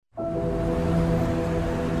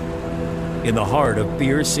in the heart of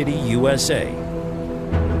Beer City, USA.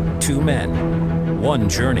 Two men, one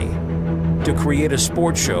journey to create a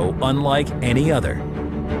sports show unlike any other.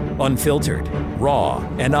 Unfiltered, raw,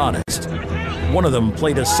 and honest. One of them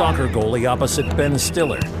played a soccer goalie opposite Ben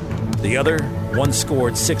Stiller. The other once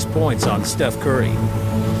scored 6 points on Steph Curry.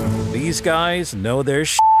 These guys know their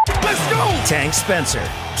shit. Let's go! Tank Spencer,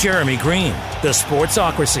 Jeremy Green, the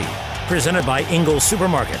Sportsocracy. Presented by Ingles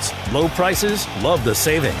Supermarkets. Low prices, love the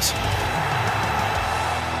savings.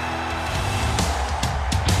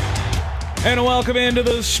 And welcome into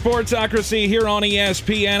the Sportsocracy here on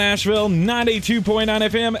ESPN Asheville, 92.9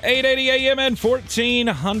 FM, 880 AM, and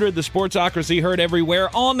 1400. The Sportsocracy heard everywhere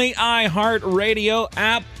on the iHeartRadio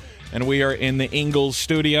app. And we are in the Ingles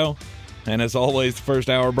studio. And as always, the first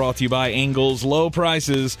hour brought to you by Ingles. Low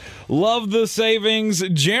prices, love the savings.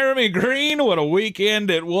 Jeremy Green, what a weekend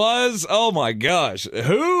it was. Oh my gosh.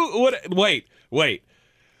 Wait.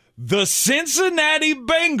 The Cincinnati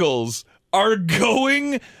Bengals are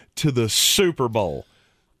going to the Super Bowl.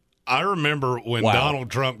 I remember when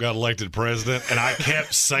Donald Trump got elected president, and I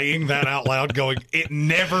kept saying that out loud, going, it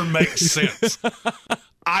never makes sense.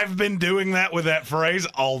 I've been doing that with that phrase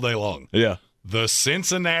all day long. Yeah. The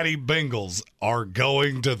Cincinnati Bengals are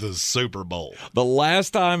going to the Super Bowl. The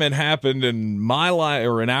last time it happened in my life,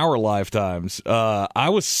 or in our lifetimes, I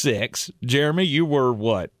was 6. Jeremy, you were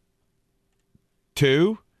what?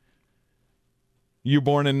 2? You were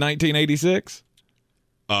born in 1986?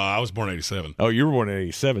 I was born in 87. Oh, you were born in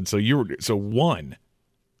 87, so 1.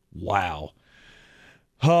 Wow.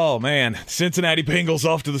 Oh, man. Cincinnati Bengals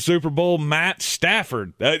off to the Super Bowl. Matt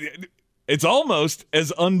Stafford. It's almost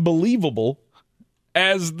as unbelievable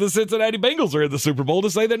as the Cincinnati Bengals are in the Super Bowl to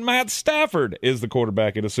say that Matt Stafford is the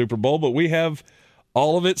quarterback in a Super Bowl, but we have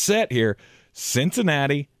all of it set here.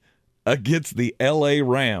 Cincinnati against the L.A.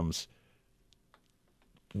 Rams.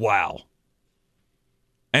 Wow.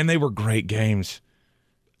 And they were great games.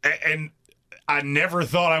 And I never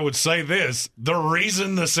thought I would say this. The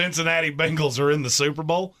reason the Cincinnati Bengals are in the Super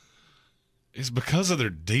Bowl is because of their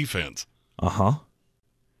defense. Uh-huh.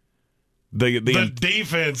 The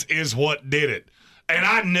defense is what did it. And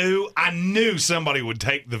I knew somebody would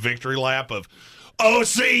take the victory lap of, oh,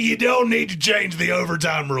 see, you don't need to change the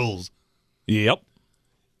overtime rules. Yep.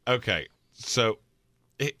 Okay, so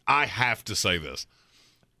I have to say this.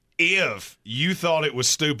 If you thought it was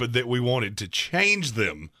stupid that we wanted to change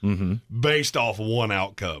them based off one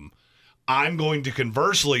outcome, I'm going to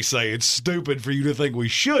conversely say it's stupid for you to think we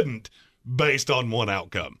shouldn't based on one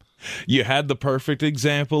outcome. You had the perfect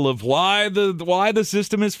example of why the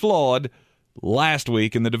system is flawed last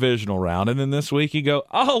week in the divisional round, and then this week you go,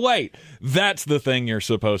 oh, wait, that's the thing you're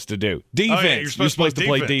supposed to do. Defense. Oh, yeah, you're supposed to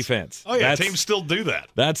play defense. Oh, yeah, teams still do that.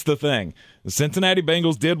 That's the thing. The Cincinnati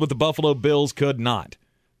Bengals did what the Buffalo Bills could not.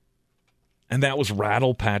 And that was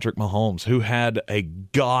rattle Patrick Mahomes, who had a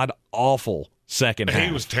god-awful second half.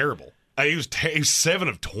 He was terrible. He was 7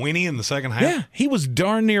 of 20 in the second half. Yeah, he was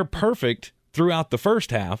darn near perfect throughout the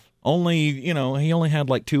first half. He only had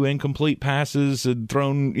like 2 incomplete passes and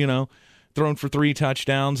thrown for 3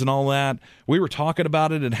 touchdowns and all that. We were talking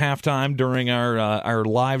about it at halftime during our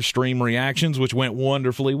live stream reactions, which went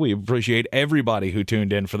wonderfully. We appreciate everybody who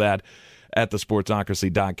tuned in for that at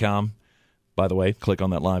thesportsocracy.com. By the way, click on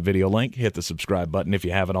that live video link. Hit the subscribe button if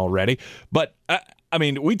you haven't already. But,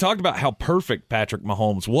 we talked about how perfect Patrick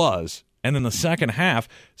Mahomes was. And then the second half,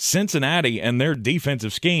 Cincinnati and their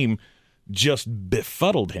defensive scheme just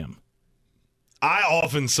befuddled him. I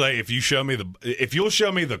often say if you'll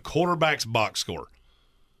show me the quarterback's box score,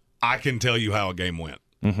 I can tell you how a game went.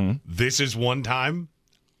 Mm-hmm. This is one time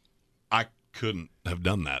I couldn't have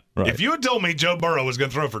done that. Right. If you had told me Joe Burrow was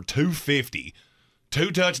going to throw for 250,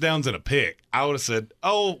 2 touchdowns and a pick, I would have said,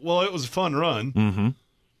 oh, well, it was a fun run. Mm-hmm.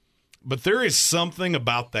 But there is something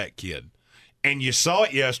about that kid, and you saw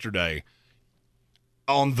it yesterday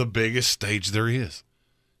on the biggest stage there is.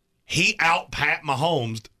 He out-Pat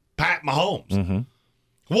Mahomes. Mm-hmm.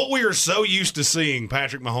 What we are so used to seeing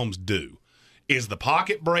Patrick Mahomes do is the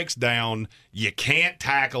pocket breaks down, you can't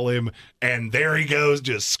tackle him, and there he goes,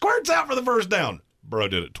 just squirts out for the first down. Burrow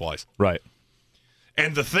did it twice. Right.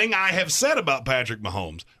 And the thing I have said about Patrick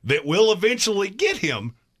Mahomes that will eventually get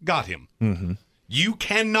him, got him. Mm-hmm. You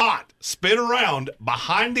cannot spin around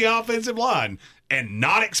behind the offensive line and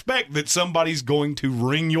not expect that somebody's going to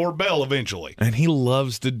ring your bell eventually. And he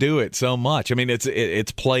loves to do it so much. I mean,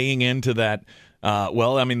 it's playing into that.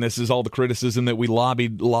 This is all the criticism that we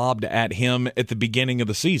lobbed at him at the beginning of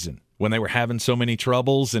the season when they were having so many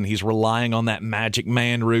troubles, and he's relying on that magic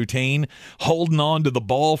man routine, holding on to the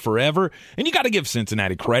ball forever. And you got to give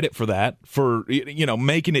Cincinnati credit for that, for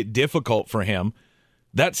making it difficult for him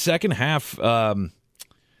that second half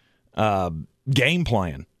game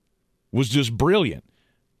plan was just brilliant.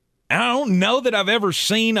 And I don't know that I've ever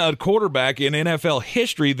seen a quarterback in NFL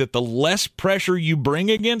history that the less pressure you bring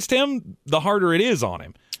against him, the harder it is on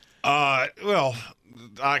him. Well,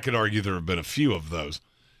 I could argue there have been a few of those.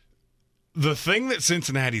 The thing that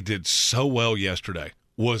Cincinnati did so well yesterday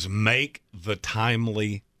was make the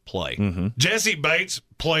timely play. Mm-hmm. Jesse Bates,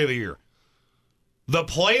 play of the year. The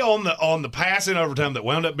play on the pass in overtime that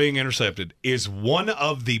wound up being intercepted is one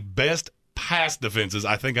of the best pass defenses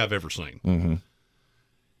I think I've ever seen. Mm-hmm.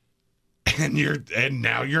 And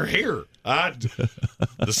now you're here.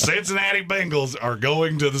 The Cincinnati Bengals are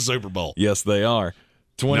going to the Super Bowl. Yes, they are.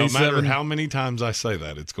 No matter how many times I say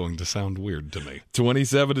that, it's going to sound weird to me.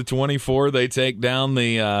 27-24, they take down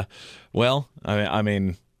the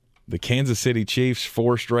the Kansas City Chiefs,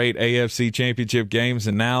 4 straight AFC Championship games,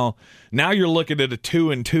 and now you're looking at a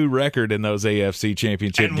 2-2 record in those AFC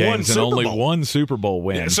Championship games and only one Super Bowl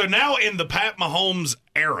win. Yeah, so now in the Pat Mahomes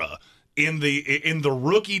era, in the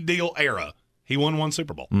rookie deal era, he won 1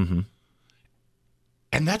 Super Bowl. Mm-hmm.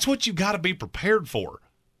 And that's what you got to be prepared for.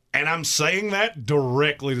 And I'm saying that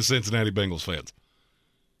directly to Cincinnati Bengals fans.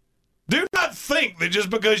 Do not think that just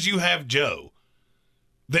because you have Joe,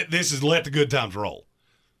 that this is let the good times roll.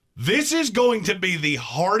 This is going to be the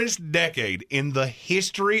hardest decade in the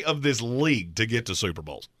history of this league to get to Super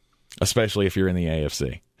Bowls. Especially if you're in the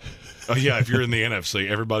AFC. Oh, yeah, if you're in the NFC,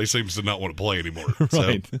 everybody seems to not want to play anymore.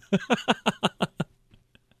 Right.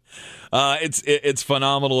 It's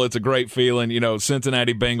phenomenal. It's a great feeling.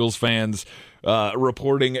 Cincinnati Bengals fans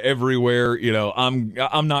reporting everywhere.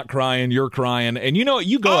 I'm not crying. You're crying. And you know what?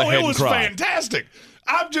 You go ahead and cry. It was fantastic.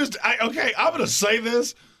 I'm going to say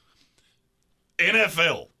this.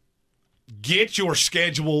 NFL, get your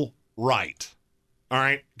schedule right. All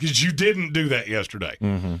right? Because you didn't do that yesterday.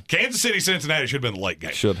 Mm-hmm. Kansas City, Cincinnati should have been the late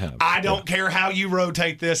game. Should have. I don't care how you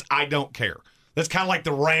rotate this. I don't care. That's kind of like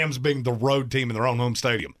the Rams being the road team in their own home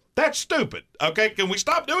stadium. That's stupid. Okay? Can we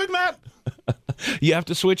stop doing that? You have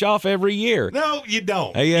to switch off every year. No, you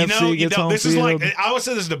don't. AFC you gets don't. home This field. is like, I always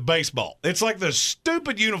say this to baseball. It's like the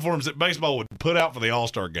stupid uniforms that baseball would put out for the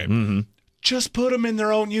All-Star game. Mm-hmm. Just put them in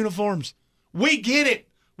their own uniforms. We get it.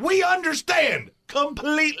 We understand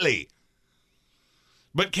completely.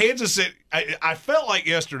 But Kansas City, I felt like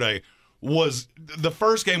yesterday was the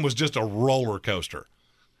first game was just a roller coaster.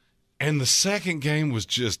 And the second game was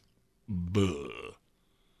just buh.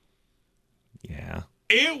 Yeah.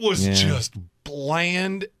 It was just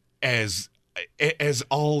bland as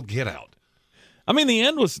all get out. I mean, the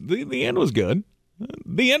end was good.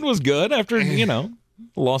 The end was good after,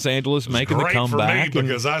 Los Angeles making the comeback. For me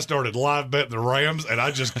because I started live betting the Rams, and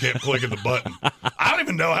I just kept clicking the button. I don't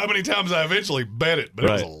even know how many times I eventually bet it, but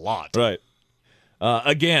it was a lot. Right.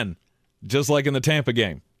 Again, just like in the Tampa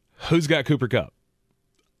game, who's got Cooper Kupp?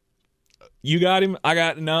 You got him. I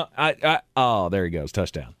got no. Oh, there he goes.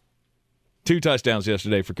 Touchdown. 2 touchdowns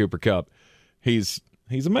yesterday for Cooper Kupp. He's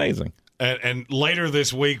amazing. And later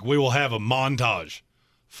this week, we will have a montage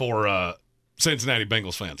for Cincinnati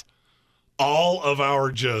Bengals fans. All of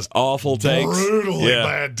our just awful takes, brutally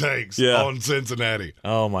bad takes on Cincinnati.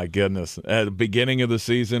 Oh, my goodness. At the beginning of the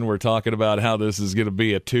season, we're talking about how this is going to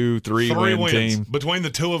be a 2-3 win team. Between the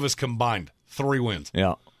two of us combined, 3 wins.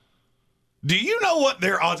 Yeah. Do you know what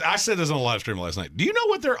their odds? I said this on the live stream last night. Do you know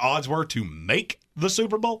what their odds were to make the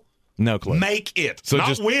Super Bowl? No clue. Make it. So not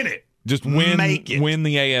just win it. Just make it. Win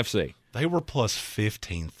the AFC. They were plus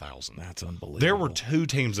 15,000. That's unbelievable. There were 2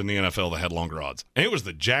 teams in the NFL that had longer odds. And it was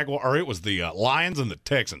the Lions and the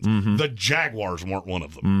Texans. Mm-hmm. The Jaguars weren't one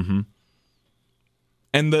of them. Mm-hmm.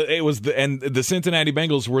 And the Cincinnati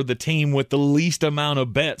Bengals were the team with the least amount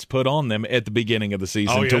of bets put on them at the beginning of the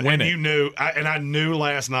season to win and it. You knew, I knew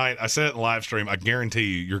last night. I said it in the live stream. I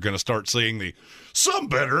guarantee you're going to start seeing some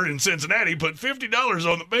bettor in Cincinnati put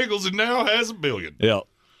 $50 on the Bengals and now has $1 billion. Yeah.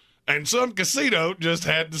 And some casino just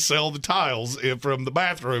had to sell the tiles from the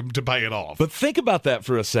bathroom to pay it off. But think about that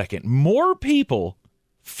for a second. More people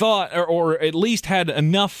thought, or at least had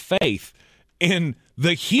enough faith in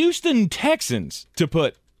the Houston Texans to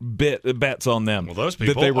put bets on them those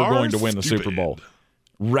that they were going to win the stupid. Super Bowl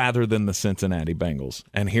rather than the Cincinnati Bengals.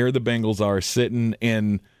 And here the Bengals are sitting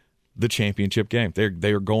in the championship game.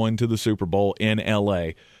 They are going to the Super Bowl in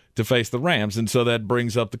L.A. to face the Rams. And so that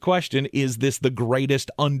brings up the question, is this the greatest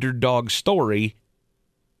underdog story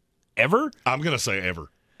ever? I'm going to say ever.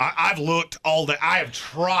 I've looked all day. I have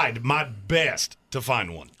tried my best to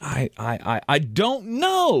find one. I don't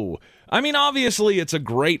know. I mean, obviously it's a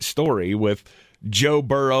great story with, Joe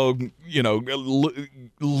Burrow,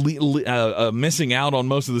 missing out on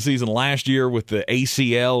most of the season last year with the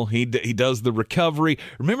ACL. He does the recovery.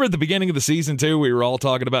 Remember at the beginning of the season too, we were all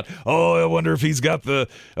talking about, I wonder if he's got the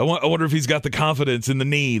confidence in the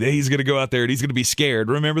knee that he's going to go out there and he's going to be scared.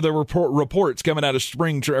 Remember there were reports coming out of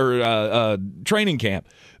spring training camp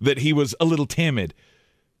that he was a little timid.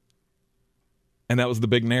 And that was the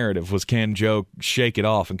big narrative, was can Joe shake it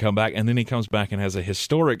off and come back? And then he comes back and has a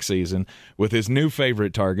historic season with his new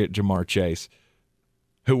favorite target, Jamar Chase,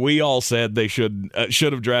 who we all said they should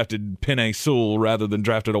have drafted Penei Sewell rather than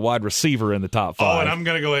drafted a wide receiver in the top 5. Oh, and I'm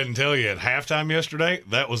going to go ahead and tell you, at halftime yesterday,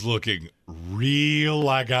 that was looking real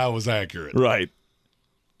like I was accurate. Right.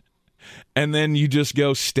 And then you just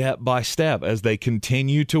go step by step as they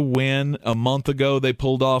continue to win. A month ago, they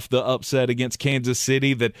pulled off the upset against Kansas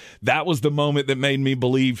City. That was the moment that made me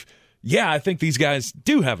believe, I think these guys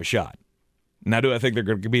do have a shot. Now, do I think they're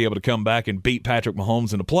going to be able to come back and beat Patrick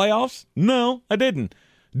Mahomes in the playoffs? No, I didn't.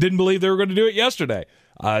 Didn't believe they were going to do it yesterday.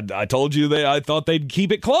 I told you that I thought they'd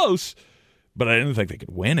keep it close, but I didn't think they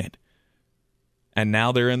could win it. And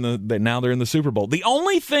now they're in the Super Bowl. The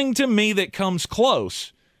only thing to me that comes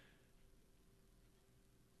close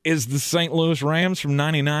is the St. Louis Rams from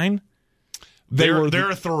 '99. There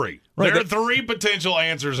are 3. Right, there are 3 potential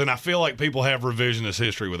answers, and I feel like people have revisionist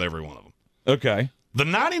history with every one of them. Okay. The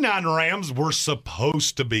 '99 Rams were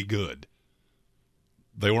supposed to be good.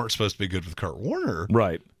 They weren't supposed to be good with Kurt Warner.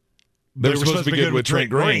 Right. They were supposed to be good with Trent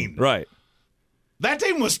Green. Right. That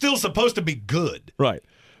team was still supposed to be good. Right.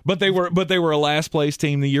 But they were a last place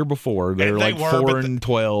team the year before. They were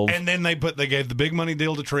 4-12. And then they gave the big money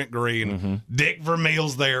deal to Trent Green. Mm-hmm. Dick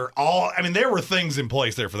Vermeil's there. There were things in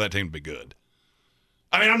place there for that team to be good.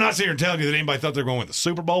 I'm not sitting here telling you that anybody thought they were going to win the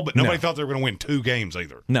Super Bowl, but nobody thought they were going to win 2 games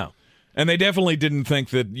either. No. And they definitely didn't think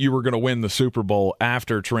that you were going to win the Super Bowl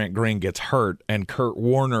after Trent Green gets hurt and Kurt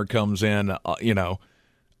Warner comes in,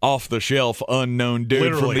 off the shelf, unknown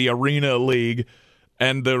dude from the Arena League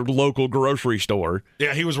and the local grocery store.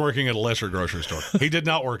 Yeah, he was working at a lesser grocery store. He did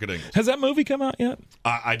not work at Ingles. Has that movie come out yet?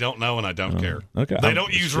 I don't know, and I don't care. Okay, they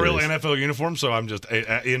don't use real NFL uniforms, so I'm just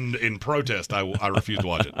in protest. I refuse to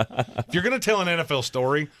watch it. If you're going to tell an NFL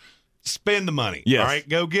story, spend the money. Yes. All right,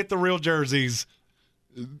 go get the real jerseys.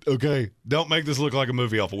 Okay, don't make this look like a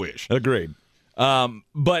movie off of Wish. Agreed.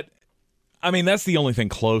 But that's the only thing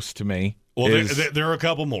close to me. Well, there are a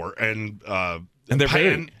couple more, and they're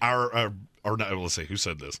Pan, or no, let's see, who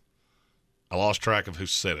said this? I lost track of who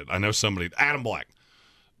said it. I know somebody, Adam Black.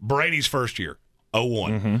 Brady's first year,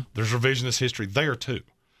 01. Mm-hmm. There's revisionist history there, too.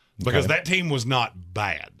 Because that team was not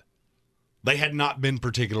bad. They had not been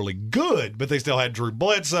particularly good, but they still had Drew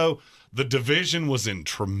Bledsoe. The division was in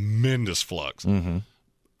tremendous flux. Mm-hmm.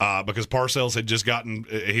 Because Parcells he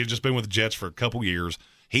had just been with the Jets for a couple years.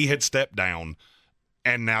 He had stepped down,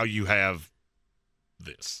 and now you have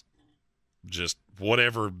this. Just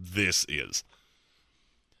whatever this is.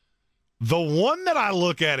 The one that I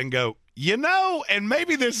look at and go, and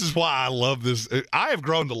maybe this is why I love this. I have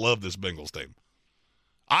grown to love this Bengals team.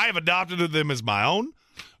 I have adopted them as my own.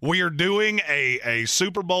 We are doing a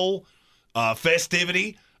Super Bowl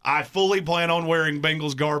festivity. I fully plan on wearing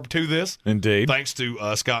Bengals garb to this. Indeed. Thanks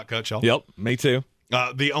to Scott Cutshaw. Yep, me too.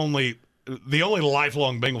 The only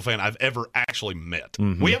lifelong Bengal fan I've ever actually met.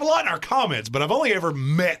 Mm-hmm. We have a lot in our comments, but I've only ever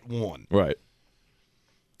met one. Right.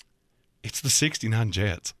 It's the �69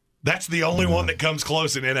 Jets. That's the only one that comes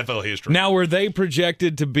close in NFL history. Now, were they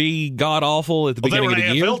projected to be god-awful at the beginning of the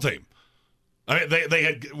year? They were an NFL team. They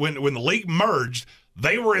had when the league merged,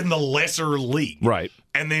 they were in the lesser league. Right.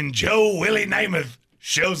 And then Joe Willie Namath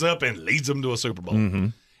shows up and leads them to a Super Bowl. Mm-hmm.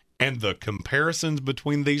 And the comparisons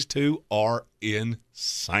between these two are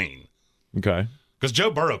insane. Okay. Because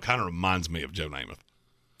Joe Burrow kind of reminds me of Joe Namath.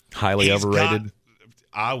 Highly overrated.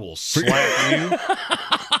 I will slap you.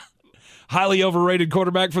 Highly overrated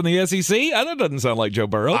quarterback from the SEC? That doesn't sound like Joe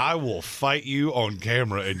Burrow. I will fight you on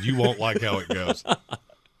camera, and you won't like how it goes.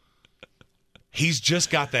 He's just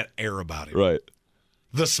got that air about him. Right.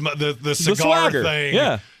 The cigar thing.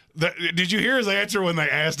 Yeah. Did you hear his answer when they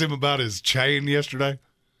asked him about his chain yesterday?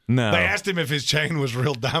 No. They asked him if his chain was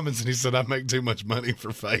real diamonds, and he said, "I make too much money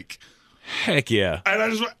for fake." Heck yeah.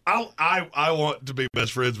 And I want to be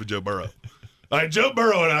best friends with Joe Burrow. Joe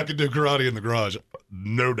Burrow and I could do karate in the garage,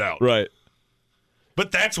 no doubt. Right.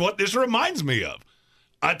 But that's what this reminds me of.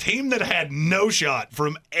 A team that had no shot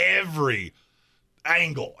from every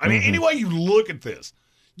angle. I mean, any way you look at this,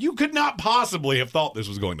 you could not possibly have thought this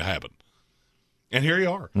was going to happen. And here you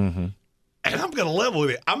are. Mm-hmm. And I'm going to level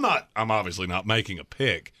with it. I'm obviously not making a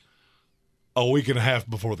pick a week and a half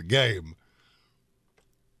before the game.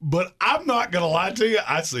 But I'm not going to lie to you.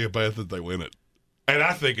 I see a path that they win it. And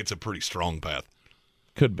I think it's a pretty strong path.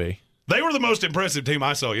 Could be. They were the most impressive team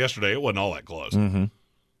I saw yesterday. It wasn't all that close. Mm-hmm.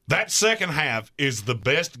 That second half is the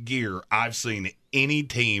best gear I've seen any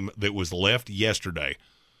team that was left yesterday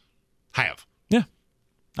have. Yeah,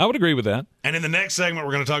 I would agree with that. And in the next segment,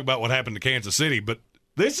 we're going to talk about what happened to Kansas City. But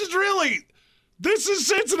this is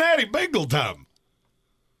Cincinnati Bengal time.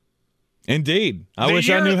 Indeed. I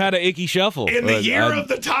wish I knew how to icky shuffle. In the year of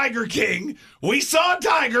the Tiger King, we saw a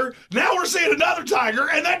tiger. Now we're seeing another tiger,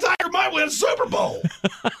 and that tiger might win a Super Bowl.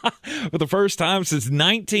 For the first time since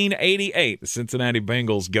 1988, the Cincinnati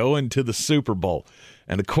Bengals go into the Super Bowl.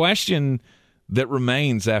 And the question that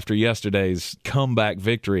remains after yesterday's comeback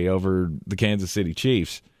victory over the Kansas City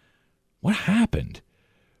Chiefs, what happened?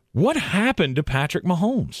 What happened to Patrick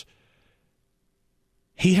Mahomes?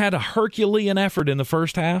 He had a Herculean effort in the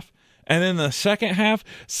first half. And then the second half,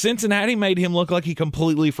 Cincinnati made him look like he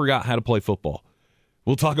completely forgot how to play football.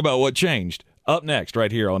 We'll talk about what changed up next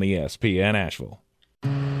right here on ESPN Asheville.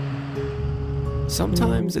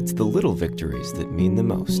 Sometimes it's the little victories that mean the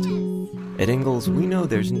most. At Ingalls, we know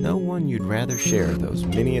there's no one you'd rather share those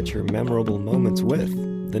miniature memorable moments with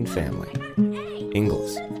than family.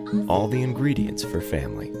 Ingalls, all the ingredients for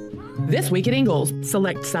family. This week at Ingalls,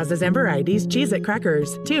 select sizes and varieties Cheez-It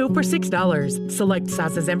crackers, 2 for $6. Select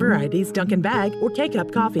sizes and varieties Dunkin' Bag or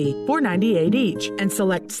K-Cup coffee, $4.98 each. And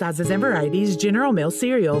select sizes and varieties General Mills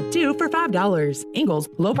cereal, 2 for $5. Ingalls,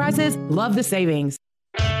 low prices, love the savings.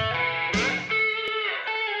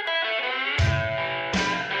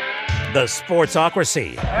 The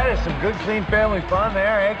Sportsocracy. That is some good, clean family fun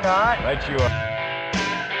there, eh, Cot? Right you are.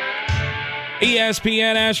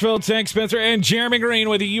 ESPN Asheville, Tank Spencer, and Jeremy Green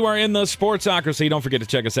with you. You are in the Sportsocracy. Don't forget to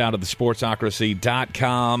check us out at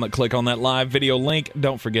thesportsocracy.com. Click on that live video link.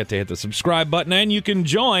 Don't forget to hit the subscribe button, and you can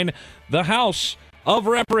join the House of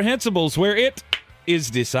Reprehensibles, where it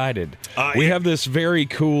is decided. We have this very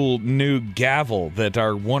cool new gavel that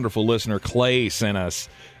our wonderful listener Clay sent us.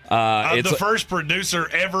 It's the first producer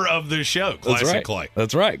ever of this show, Classic Clay.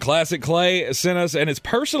 That's right. Classic Clay sent us, and it's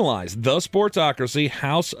personalized. The Sportsocracy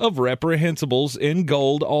House of Reprehensibles in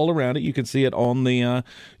gold all around it. You can see it on the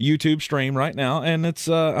YouTube stream right now, and it's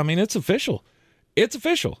it's official. It's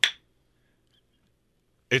official.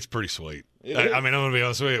 It's pretty sweet. I'm going to be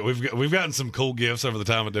honest with you. We've gotten some cool gifts over the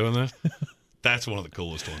time of doing this. That's one of the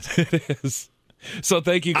coolest ones. It is. So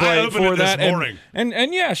thank you, Clay, for that. This morning. And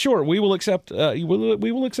yeah, sure, we will accept. We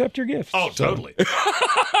will accept your gift. Oh, totally.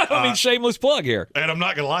 I mean, shameless plug here. And I'm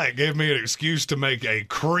not gonna lie, it gave me an excuse to make a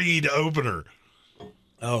Creed opener.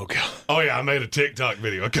 Oh God. Oh yeah, I made a TikTok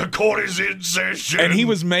video. A court is in session. And he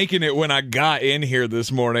was making it when I got in here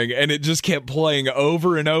this morning, and it just kept playing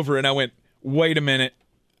over and over. And I went, "Wait a minute.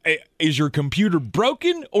 Is your computer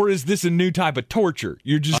broken, or is this a new type of torture?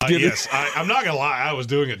 You're just giving." Yes, I'm not gonna lie. I was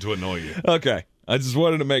doing it to annoy you. Okay. I just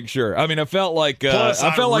wanted to make sure. I mean, I felt like Plus,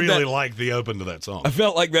 I felt really like the open to that song. I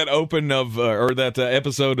felt like that open of or that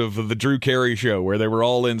episode of the Drew Carey Show where they were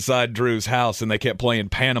all inside Drew's house and they kept playing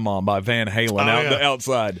Panama by Van Halen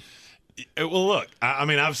outside. Well, look, I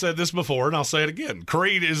mean, I've said this before and I'll say it again.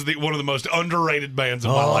 Creed is one of the most underrated bands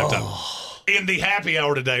of my lifetime. In the happy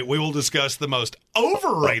hour today, we will discuss the most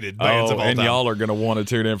overrated bands of all time. And y'all are going to want to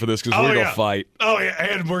tune in for this because we're going to fight. Oh, yeah,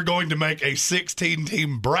 and we're going to make a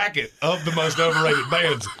 16-team bracket of the most overrated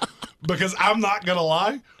bands because I'm not going to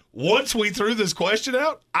lie. Once we threw this question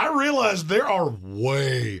out, I realized there are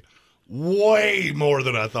way, way more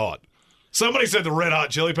than I thought. Somebody said the Red Hot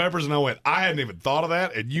Chili Peppers, and I went, I hadn't even thought of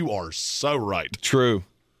that, and you are so right. True.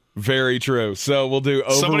 Very true. So we'll do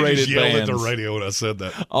overrated Somebody just yelled bands. at the radio when I said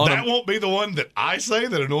that. That won't be the one that I say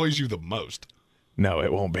that annoys you the most. No,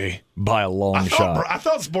 it won't be. By a long shot. I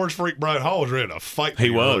thought Sports Freak Brian Hall was ready to fight me.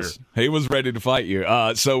 He was. He was ready to fight you.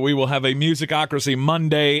 So we will have a Musicocracy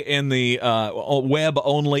Monday in the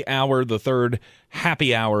web-only hour, the third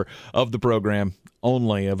happy hour of the program.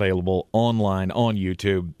 Only available online on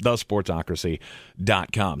YouTube,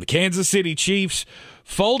 thesportsocracy.com. The Kansas City Chiefs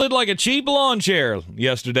folded like a cheap lawn chair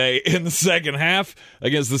yesterday in the second half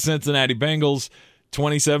against the Cincinnati Bengals,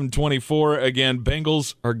 27-24. Again,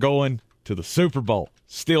 Bengals are going to the Super Bowl.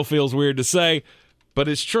 Still feels weird to say, but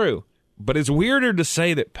it's true. But it's weirder to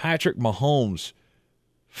say that Patrick Mahomes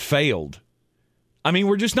failed. I mean,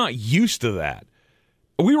 we're just not used to that.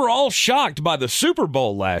 We were all shocked by the Super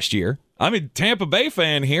Bowl last year. I'm a Tampa Bay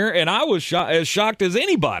fan here, and I was as shocked as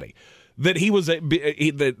anybody that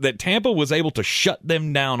that Tampa was able to shut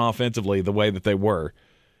them down offensively the way that they were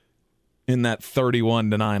in that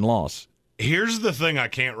 31-9 loss. Here's the thing I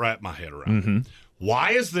can't wrap my head around. Mm-hmm.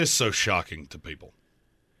 Why is this so shocking to people?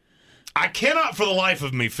 I cannot for the life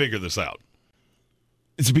of me figure this out.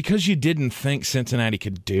 It's because you didn't think Cincinnati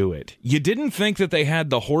could do it. You didn't think that they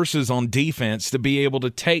had the horses on defense to be able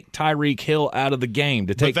to take Tyreek Hill out of the game,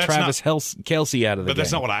 to take Travis Kelce out of the game. But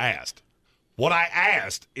that's not what I asked. What I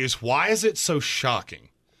asked is, why is it so shocking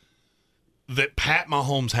that Pat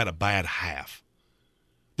Mahomes had a bad half?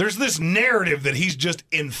 There's this narrative that he's just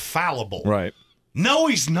infallible. Right. No,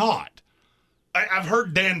 he's not. I've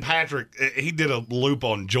heard Dan Patrick, he did a loop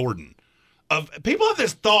on Jordan. People have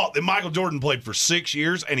this thought that Michael Jordan played for 6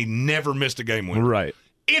 years and he never missed a game winner. Right.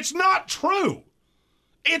 It's not true.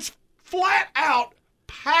 It's flat out,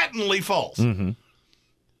 patently false. Mm-hmm.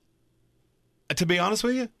 To be honest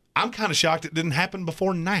with you, I'm kind of shocked it didn't happen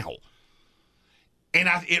before now. And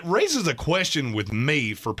it raises a question with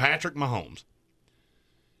me for Patrick Mahomes.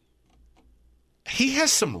 He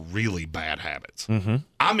has some really bad habits. Mm-hmm.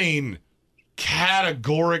 I mean,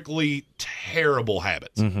 categorically terrible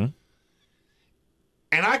habits. Mm-hmm.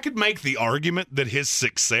 And I could make the argument that his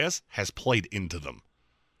success has played into them.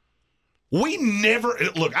 We never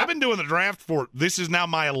 – look, I've been doing the draft this is now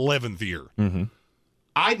my 11th year. Mm-hmm.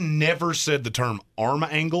 I never said the term arm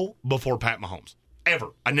angle before Pat Mahomes. Ever.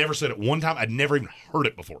 I never said it one time. I'd never even heard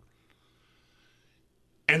it before.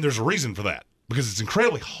 And there's a reason for that, because it's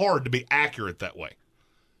incredibly hard to be accurate that way.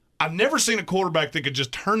 I've never seen a quarterback that could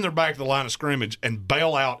just turn their back to the line of scrimmage and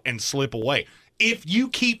bail out and slip away. If you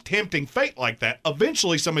keep tempting fate like that,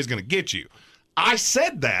 eventually somebody's going to get you. I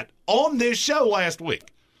said that on this show last week.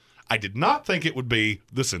 I did not think it would be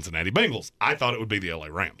the Cincinnati Bengals. I thought it would be the LA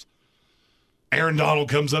Rams. Aaron Donald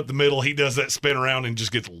comes up the middle. He does that spin around and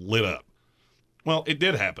just gets lit up. Well, it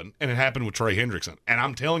did happen, and it happened with Trey Hendrickson. And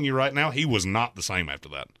I'm telling you right now, he was not the same after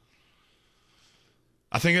that.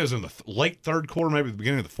 I think it was in the late third quarter, maybe the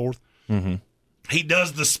beginning of the fourth. Mm-hmm. He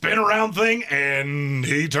does the spin around thing, and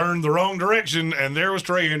he turned the wrong direction, and there was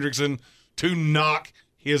Trey Hendrickson to knock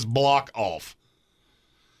his block off.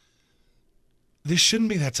 This shouldn't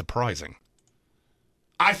be that surprising.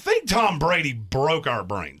 I think Tom Brady broke our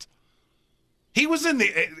brains. He was in the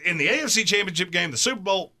AFC Championship game, the Super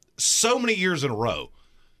Bowl, so many years in a row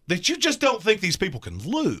that you just don't think these people can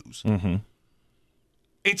lose. Mm-hmm.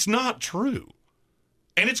 It's not true.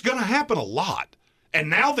 And it's going to happen a lot. And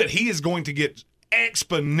now that he is going to get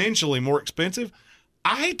exponentially more expensive,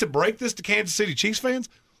 I hate to break this to Kansas City Chiefs fans,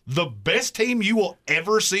 the best team you will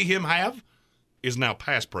ever see him have is now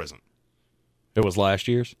past present. It was last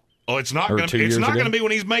year's? Oh, it's not going to be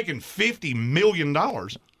when he's making $50 million on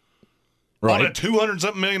a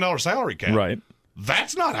 $200-something million salary cap. Right.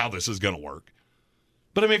 That's not how this is going to work.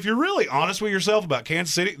 But, I mean, if you're really honest with yourself about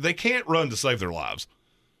Kansas City, they can't run to save their lives.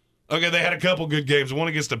 Okay, they had a couple good games. One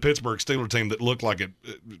against a Pittsburgh Steelers team that looked like it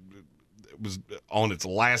was on its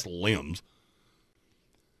last limbs.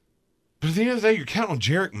 But at the end of the day, you're counting on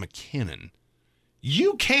Jerick McKinnon.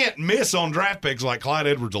 You can't miss on draft picks like Clyde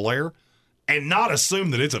Edwards-Helaire and not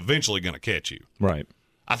assume that it's eventually going to catch you. Right.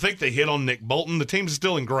 I think they hit on Nick Bolton. The team's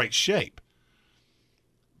still in great shape.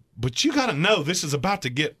 But you got to know this is about to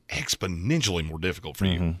get exponentially more difficult for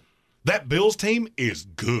you. That Bills team is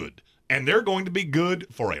good, and they're going to be good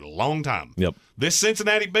for a long time. Yep. This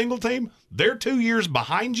Cincinnati Bengal team, they're 2 years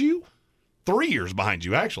behind you, 3 years behind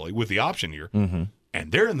you, actually, with the option year,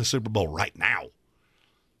 and they're in the Super Bowl right now.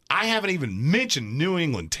 I haven't even mentioned New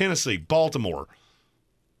England, Tennessee, Baltimore.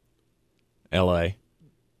 L.A.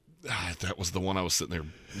 That was the one I was sitting there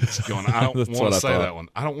going, I don't want to say that one.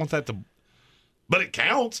 I don't want that to – but it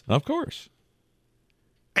counts. Of course.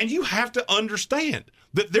 And you have to understand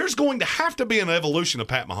that there's going to have to be an evolution of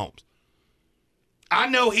Pat Mahomes. I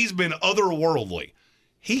know he's been otherworldly.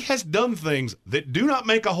 He has done things that do not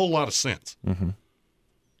make a whole lot of sense. And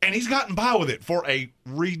he's gotten by with it for a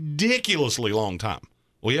ridiculously long time.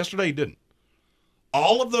 Well, yesterday he didn't.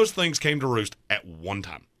 All of those things came to roost at one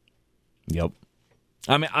time. Yep.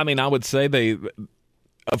 I mean, I would say they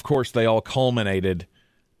all culminated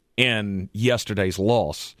in yesterday's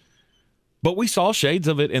loss. But we saw shades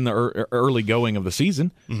of it in the early going of the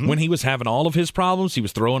season. When he was having all of his problems, he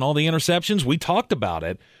was throwing all the interceptions. We talked about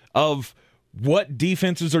it, of what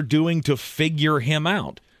defenses are doing to figure him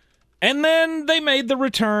out. And then they made the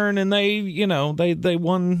return, and they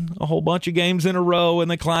won a whole bunch of games in a row,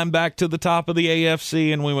 and they climbed back to the top of the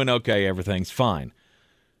AFC, and we went, okay, everything's fine.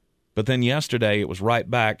 But then yesterday, it was right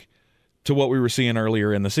back to what we were seeing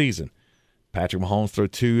earlier in the season. Patrick Mahomes threw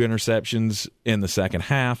 2 interceptions in the second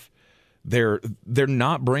half. They're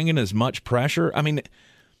not bringing as much pressure. I mean,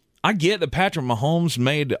 I get that Patrick Mahomes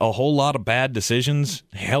made a whole lot of bad decisions,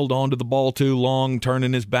 held on to the ball too long,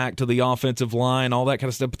 turning his back to the offensive line, all that kind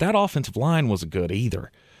of stuff. But that offensive line wasn't good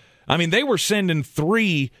either. I mean, they were sending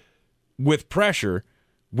 3 with pressure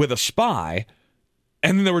with a spy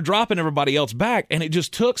And then they were dropping everybody else back, and it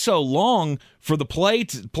just took so long for the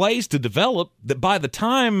plays to develop that by the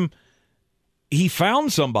time he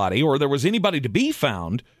found somebody, or there was anybody to be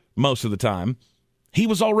found most of the time, he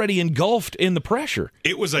was already engulfed in the pressure.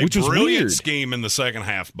 It was a brilliant scheme in the second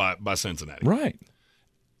half by Cincinnati. Right.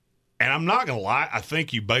 And I'm not going to lie, I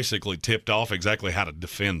think you basically tipped off exactly how to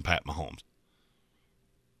defend Pat Mahomes.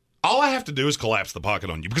 All I have to do is collapse the pocket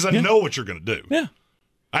on you because I know what you're going to do. Yeah.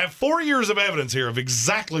 I have 4 years of evidence here of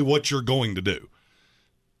exactly what you're going to do.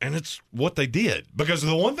 And it's what they did. Because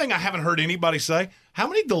the one thing I haven't heard anybody say, how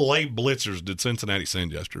many delayed blitzers did Cincinnati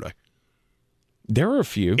send yesterday? There were a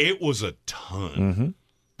few. It was a ton.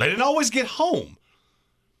 They didn't always get home.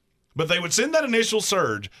 But they would send that initial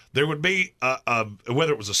surge. There would be,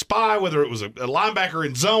 whether it was a spy, whether it was a linebacker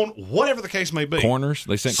in zone, whatever the case may be. Corners.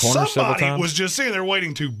 They sent corners several times. Somebody was just sitting there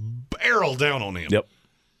waiting to barrel down on him. Yep.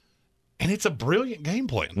 And it's a brilliant game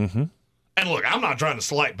plan. And look, I'm not trying to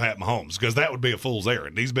slight Pat Mahomes because that would be a fool's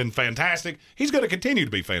errand. He's been fantastic. He's going to continue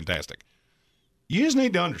to be fantastic. You just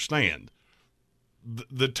need to understand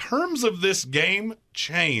the terms of this game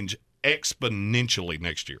change exponentially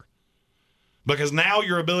next year. Because now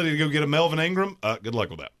your ability to go get a Melvin Ingram, good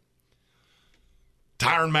luck with that.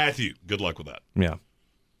 Tyrann Mathieu, good luck with that. Yeah.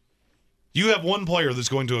 You have one player that's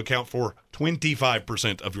going to account for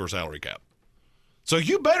 25% of your salary cap. So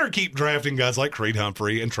you better keep drafting guys like Creed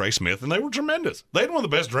Humphrey and Trey Smith, and they were tremendous. They had one of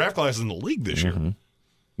the best draft classes in the league this year.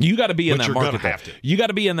 You got to be in But that you're market. gonna have to. You got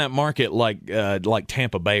to be in that market like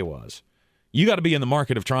Tampa Bay was. You got to be in the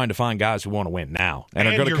market of trying to find guys who want to win now, and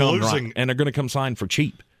are going to come and they're going to come sign for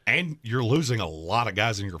cheap. And you're losing a lot of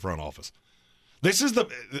guys in your front office. This is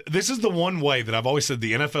the one way that I've always said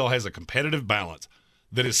the NFL has a competitive balance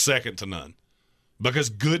that is second to none. Because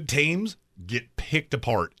good teams get picked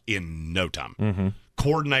apart in no time.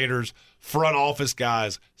 Coordinators, front office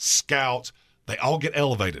guys, scouts, they all get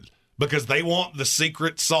elevated because they want the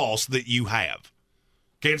secret sauce that you have.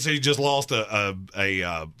 Kansas City just lost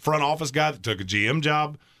a front office guy that took a GM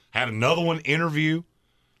job, had another one interview.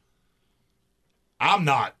 I'm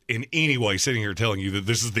not in any way sitting here telling you that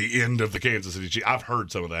this is the end of the Kansas City Chiefs. I've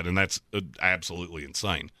heard some of that, and that's absolutely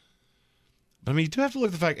insane. But, I mean, you do have to look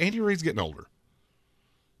at the fact Andy Reid's getting older.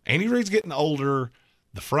 Andy Reid's getting older.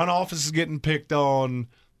 The front office is getting picked on.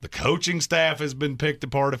 The coaching staff has been picked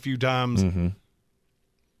apart a few times.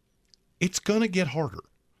 It's going to get harder.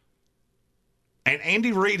 And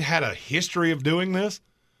Andy Reid had a history of doing this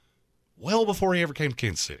well before he ever came to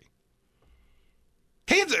Kansas City.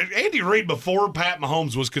 Andy Reid, before Pat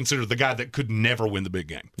Mahomes, was considered the guy that could never win the big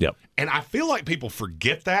game. Yep. And I feel like people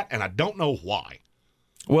forget that, and I don't know why.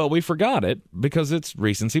 Well, we forgot it because it's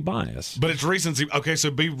recency bias. But it's recency. Okay,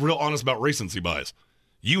 so be real honest about recency bias.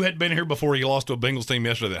 You had been here before you lost to a Bengals team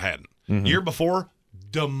yesterday that hadn't. Year before,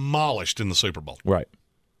 demolished in the Super Bowl. Right.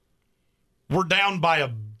 We're down by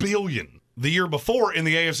 $1 billion the year before in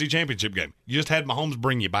the AFC Championship game. You just had Mahomes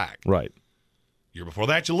bring you back. Right. Year before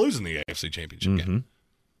that, you lose in the AFC Championship game.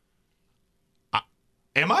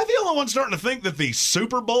 Am I the only one starting to think that the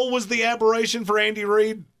Super Bowl was the aberration for Andy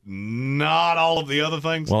Reid? Not all of the other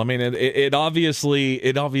things. Well, I mean, it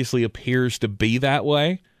obviously appears to be that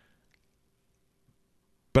way.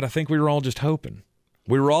 But I think we were all just hoping.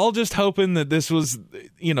 We were all just hoping that this was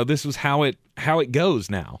how it goes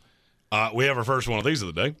now. We have our first one of these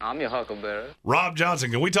of the day. I'm your huckleberry. Rob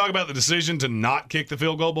Johnson, can we talk about the decision to not kick the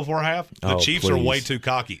field goal before half? The Chiefs are way too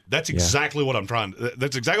cocky. That's exactly what I'm trying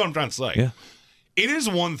to say. Yeah. It is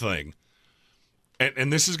one thing,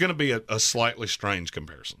 and this is going to be a slightly strange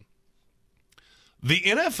comparison. The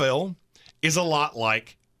NFL is a lot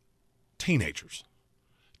like teenagers.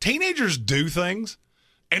 Teenagers do things,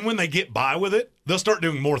 and when they get by with it, they'll start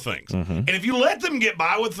doing more things. And if you let them get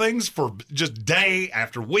by with things for just day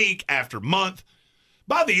after week after month,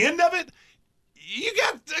 by the end of it, you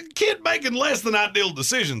got a kid making less than ideal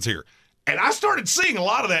decisions here. And I started seeing a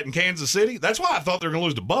lot of that in Kansas City. That's why I thought they were going to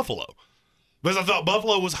lose to Buffalo. Because I thought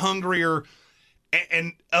Buffalo was hungrier,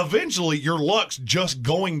 and eventually your luck's just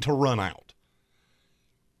going to run out.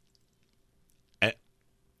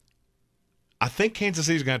 I think Kansas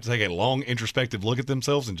City's going to have to take a long introspective look at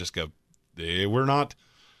themselves and just go, we're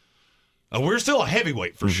still a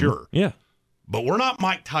heavyweight for sure. Yeah. But we're not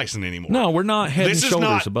Mike Tyson anymore. No, we're not head and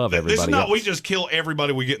shoulders above everybody This is not else. we just kill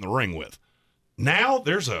everybody we get in the ring with. Now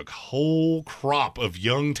there's a whole crop of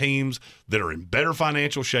young teams that are in better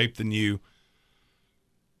financial shape than you.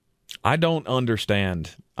 I don't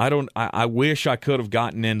understand. I wish I could have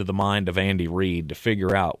gotten into the mind of Andy Reid to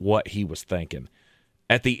figure out what he was thinking.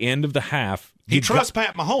 At the end of the half, he trusts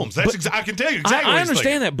Pat Mahomes. I can tell you exactly what he's I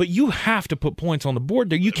understand that, but you have to put points on the board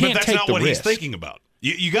there. You can't take the risk. But that's not what he's thinking about.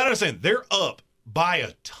 You got to understand, they're up by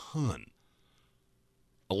a ton.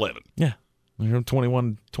 11. Yeah. You're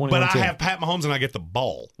 21. But I have Pat Mahomes and I get the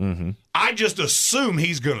ball. Mm-hmm. I just assume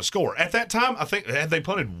he's going to score. At that time, I think, had they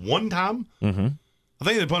punted one time? Mm-hmm. I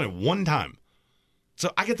think they punted one time.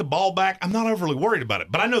 So I get the ball back. I'm not overly worried about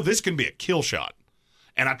it. But I know this can be a kill shot.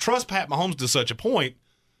 And I trust Pat Mahomes to such a point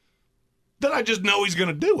that I just know he's going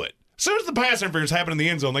to do it. As soon as the pass interference happened in the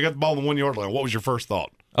end zone, they got the ball in the 1 yard line. What was your first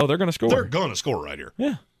thought? Oh, they're going to score. They're going to score right here.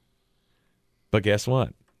 Yeah. But guess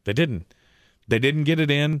what? They didn't. They didn't get it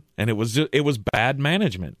in, and it was bad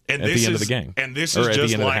management at the end of the game. And this is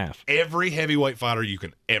just like like every heavyweight fighter you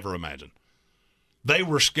can ever imagine. They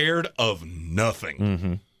were scared of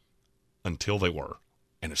nothing until they were.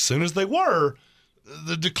 And as soon as they were,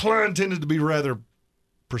 the decline tended to be rather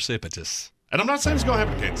precipitous. And I'm not saying it's going to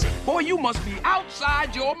happen to Kansas City. Boy, you must be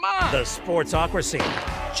outside your mind. The Sportsocracy.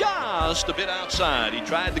 Just a bit outside. He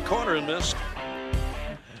tried the corner and missed.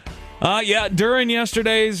 During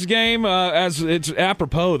yesterday's game, as it's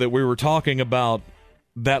apropos that we were talking about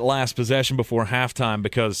that last possession before halftime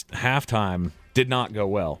because halftime did not go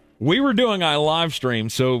well. We were doing a live stream,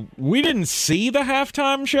 so we didn't see the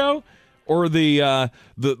halftime show or the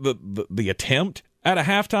attempt at a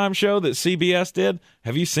halftime show that CBS did.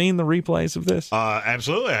 Have you seen the replays of this?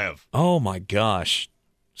 Absolutely, I have. Oh my gosh!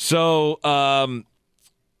 So,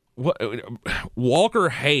 Walker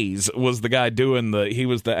Hayes was the guy doing he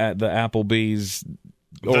was the Applebee's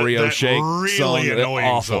Oreo that shake really song.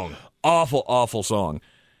 Annoying song. Awful song.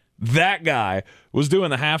 That guy was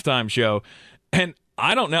doing the halftime show, and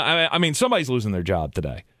I don't know. I mean, somebody's losing their job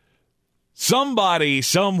today. Somebody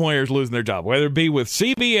somewhere is losing their job, whether it be with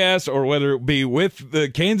CBS or whether it be with the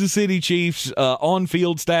Kansas City Chiefs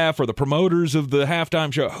on-field staff or the promoters of the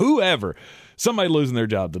halftime show, whoever. Somebody losing their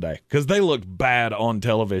job today because they looked bad on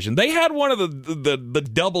television. They had one of the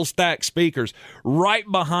double-stack speakers right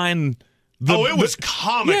behind it was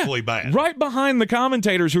comically bad. Right behind the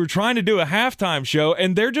commentators who were trying to do a halftime show,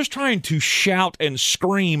 and they're just trying to shout and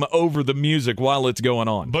scream over the music while it's going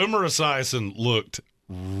on. Boomer Esiason looked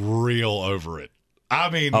real over it. I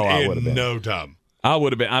mean, in no time. I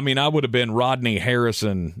would have been Rodney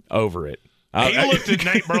Harrison over it. He looked at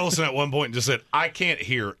Nate Burleson at one point and just said, I can't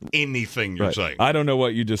hear anything you're saying. I don't know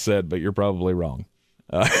what you just said, but you're probably wrong.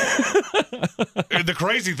 The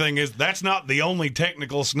crazy thing is that's not the only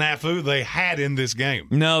technical snafu they had in this game.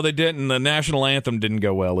 No, they didn't. The national anthem didn't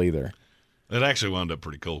go well either. It actually wound up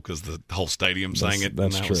pretty cool because the whole stadium sang it.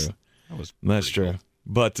 That's true. That's true. Cool.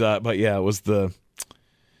 But yeah, it was a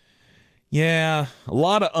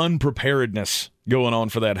lot of unpreparedness going on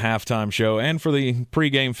for that halftime show and for the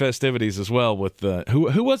pregame festivities as well. With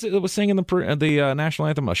who was it that was singing the national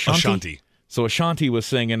anthem? Ashanti. So Ashanti was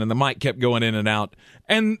singing, and the mic kept going in and out.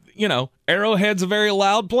 And, Arrowhead's a very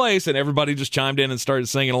loud place, and everybody just chimed in and started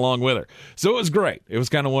singing along with her. So it was great. It was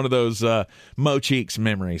kind of one of those Mo Cheeks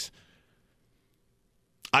memories.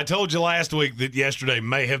 I told you last week that yesterday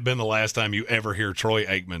may have been the last time you ever hear Troy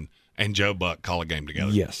Aikman and Joe Buck call a game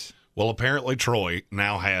together. Yes. Well, apparently Troy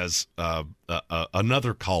now has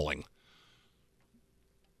another calling.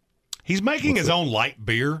 He's making his own light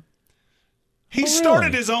beer. He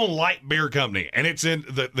started his own light beer company, and it's in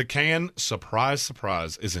the can, surprise,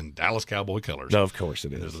 surprise, is in Dallas Cowboy colors. Of course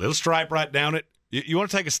it is. There's a little stripe right down it. You want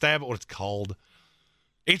to take a stab at what it's called?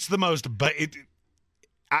 It's the most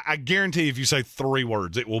I guarantee if you say 3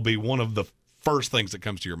 words, it will be one of the first things that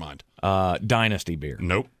comes to your mind. Dynasty beer.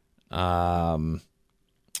 Nope.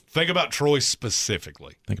 Think about Troy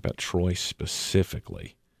specifically.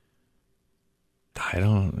 I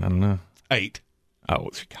don't know. 8. Oh,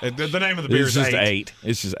 gosh. The name of the beer is 8.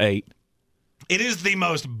 It's just 8. It is the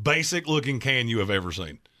most basic looking can you have ever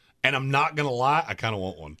seen. And I'm not going to lie, I kind of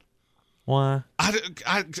want one. Why?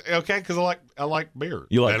 Okay, because I like beer.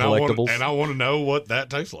 You like collectibles? I want to know what that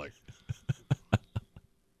tastes like.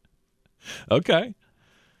 Okay.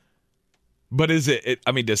 But is it,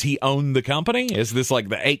 does he own the company? Is this like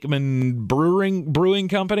the Aikman brewing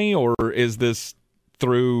company, or is this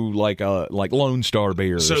through like Lone Star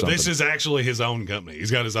Beer or something? This is actually his own company.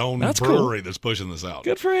 He's got his own brewery that's pushing this out.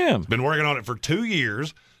 Good for him. Been working on it for 2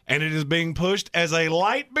 years, and it is being pushed as a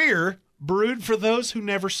light beer brewed for those who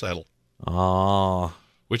never settle. Ah.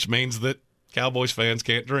 Which means that Cowboys fans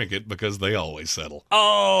can't drink it because they always settle.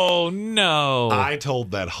 Oh, no. I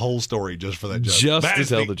told that whole story just for that joke. Just that to is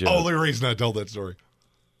tell the joke. Only reason I told that story.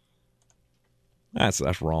 That's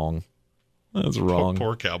wrong. That's wrong.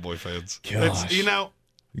 Poor Cowboy fans. Gosh.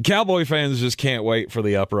 Cowboy fans just can't wait for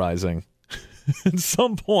the uprising. At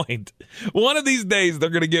some point, one of these days, they're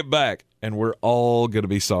going to get back, and we're all going to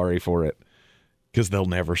be sorry for it because they'll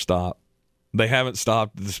never stop. They haven't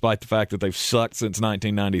stopped despite the fact that they've sucked since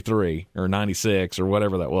 1993 or 96 or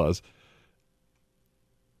whatever that was.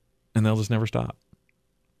 And they'll just never stop.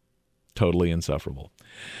 Totally insufferable.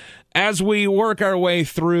 As we work our way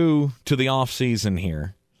through to the off season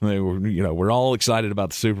here, we're all excited about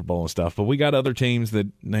the Super Bowl and stuff, but we got other teams that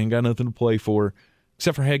ain't got nothing to play for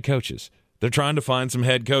except for head coaches. They're trying to find some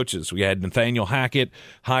head coaches. We had Nathaniel Hackett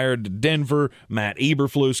hired to Denver. Matt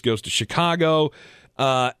Eberflus goes to Chicago.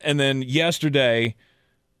 And then yesterday,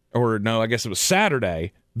 or no, I guess it was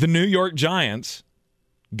Saturday, the New York Giants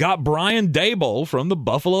got Brian Daboll from the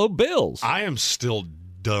Buffalo Bills. I am still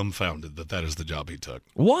dumbfounded that is the job he took.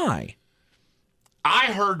 Why?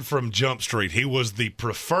 I heard from Jump Street he was the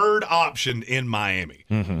preferred option in Miami.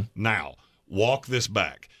 Mm-hmm. Now, walk this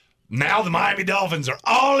back. Now the Miami Dolphins are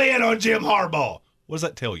all in on Jim Harbaugh. What does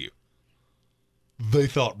that tell you? They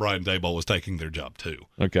thought Brian Daboll was taking their job too.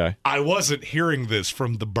 Okay. I wasn't hearing this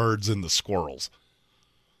from the birds and the squirrels.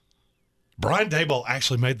 Brian Daboll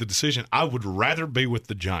actually made the decision. I would rather be with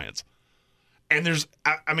the Giants. And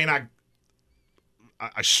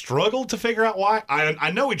I struggled to figure out why.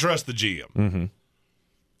 I know he trusts the GM. Mm-hmm.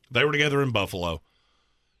 They were together in Buffalo.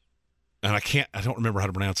 And I don't remember how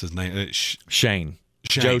to pronounce his name. Shane.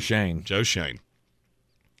 Joe Shane. Joe Shane.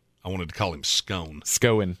 I wanted to call him Scone.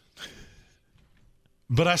 Scoin.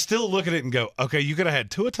 But I still look at it and go, okay, you could have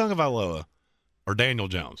had Tua Tagovailoa or Daniel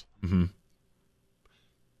Jones. Mm-hmm. You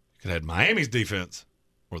could have had Miami's defense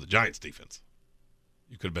or the Giants' defense.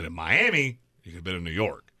 You could have been in Miami. You could have been in New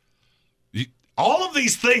York. All of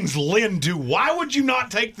these things lend to why would you not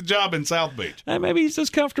take the job in South Beach? Maybe he's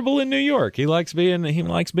just comfortable in New York. He likes being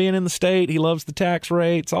in the state. He loves the tax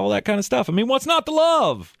rates, all that kind of stuff. I mean, what's not to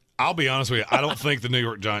love? I'll be honest with you. I don't think the New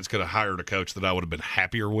York Giants could have hired a coach that I would have been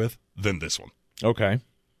happier with than this one. Okay.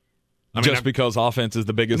 Because offense is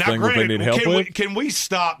the biggest thing that they need help with? Can we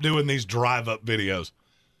stop doing these drive-up videos?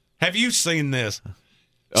 Have you seen this?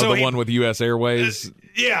 One with U.S. Airways?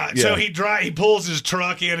 Yeah. So he pulls his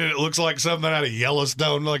truck in, and it looks like something out of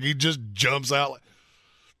Yellowstone. Like he just jumps out. Like,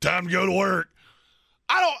 time to go to work.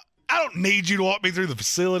 I don't need you to walk me through the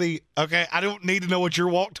facility, okay? I don't need to know what your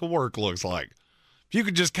walk to work looks like. If you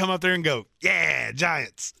could just come up there and go, yeah,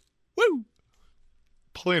 Giants. Woo.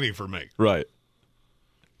 Plenty for me. Right.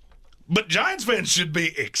 But Giants fans should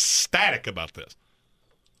be ecstatic about this.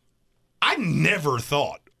 I never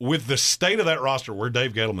thought, with the state of that roster where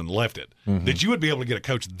Dave Gettleman left it, that you would be able to get a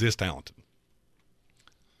coach this talented.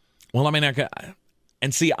 Well, I mean,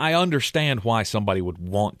 I understand why somebody would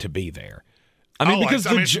want to be there. Because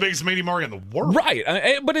it's the biggest media market in the world. Right.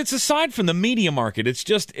 But it's aside from the media market. It's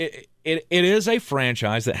just, it is a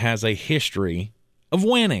franchise that has a history of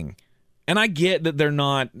winning. And I get that they're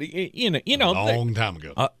not, long time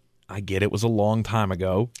ago. I get it was a long time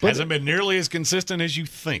ago. Hasn't been nearly as consistent as you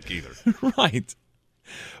think either. Right.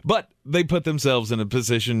 But they put themselves in a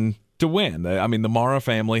position to win. I mean, the Mara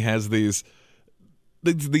family has these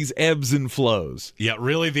ebbs and flows. Yeah,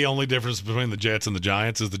 really the only difference between the Jets and the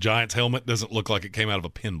Giants is the Giants' helmet doesn't look like it came out of a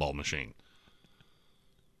pinball machine.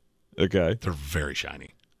 Okay. They're very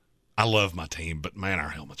shiny. I love my team, but man, our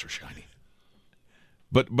helmets are shiny.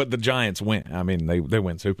 But the Giants win. I mean, they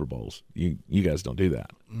win Super Bowls. You guys don't do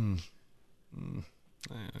that.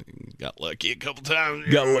 Got lucky a couple times.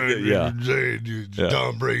 Got lucky, yeah.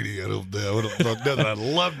 Tom Brady. I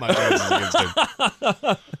love my chances against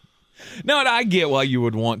him. No, I get why you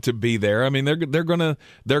would want to be there. I mean, they're gonna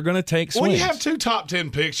take swings. When you have two top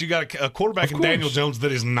 10 picks, you got a quarterback in Daniel Jones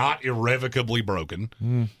that is not irrevocably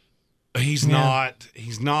broken. He's not.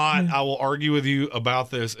 I will argue with you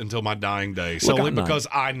about this until my dying day, solely because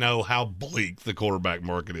I know how bleak the quarterback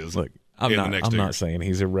market is. Look, I'm not saying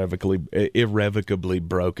he's irrevocably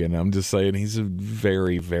broken. I'm just saying he's a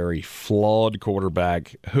very, very flawed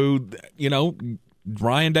quarterback who,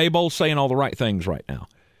 Ryan Daboll's saying all the right things right now.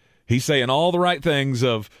 He's saying all the right things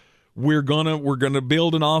of we're gonna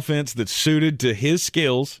build an offense that's suited to his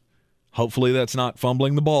skills. Hopefully that's not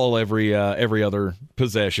fumbling the ball every other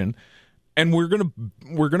possession. And we're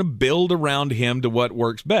gonna build around him to what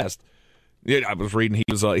works best. I was reading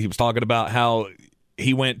he was talking about how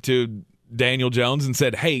he went to Daniel Jones and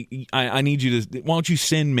said, "Hey, I need you to. Why don't you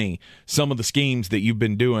send me some of the schemes that you've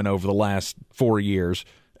been doing over the last 4 years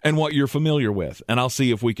and what you're familiar with, and I'll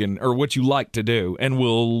see if we can, or what you like to do, and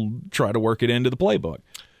we'll try to work it into the playbook."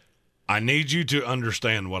 I need you to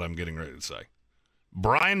understand what I'm getting ready to say.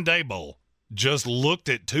 Brian Daboll just looked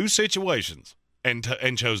at two situations and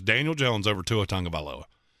chose Daniel Jones over Tua Tagovailoa.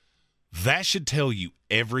 That should tell you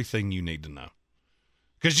everything you need to know.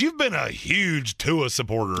 Because you've been a huge Tua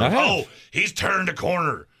supporter. Oh, he's turned a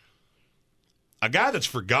corner. A guy that's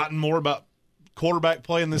forgotten more about quarterback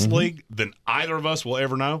play in this league than either of us will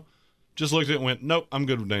ever know, just looked at it and went, nope, I'm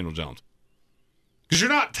good with Daniel Jones. Because you're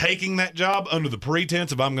not taking that job under the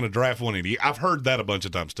pretense of I'm going to draft one of you. I've heard that a bunch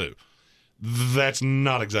of times too. That's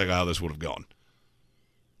not exactly how this would have gone.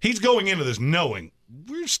 He's going into this knowing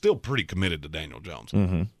we're still pretty committed to Daniel Jones.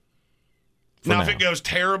 Now, if it goes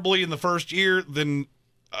terribly in the first year, then,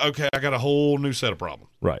 okay, I got a whole new set of problems.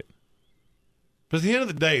 Right. But at the end of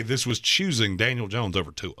the day, this was choosing Daniel Jones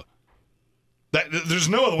over Tua. There's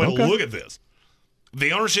no other way to look at this.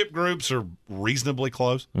 The ownership groups are reasonably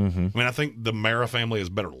close. I mean, I think the Mara family is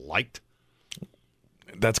better liked.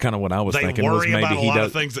 That's kind of what I was thinking. They worry was maybe about a he lot does,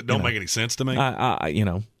 of things that don't make any sense to me.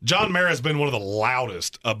 John Mara has been one of the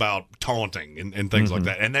loudest about taunting and things like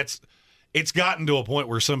that. And it's gotten to a point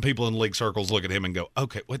where some people in league circles look at him and go,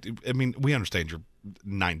 okay, I mean, we understand you're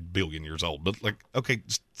 9 billion years old, but okay,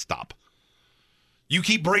 stop. You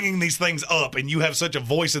keep bringing these things up, and you have such a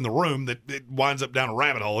voice in the room that it winds up down a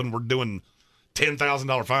rabbit hole, and we're doing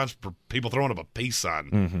 $10,000 fines for people throwing up a peace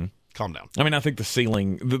sign. Calm down. I mean, I think the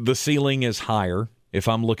ceiling is higher if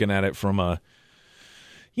I'm looking at it from a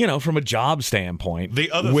job standpoint. The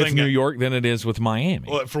other with thing New York than it is with Miami.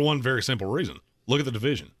 Well, for one very simple reason. Look at the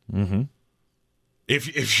division.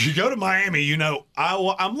 If you go to Miami,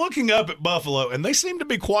 I'm looking up at Buffalo, and they seem to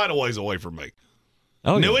be quite a ways away from me.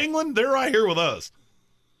 New England, they're right here with us.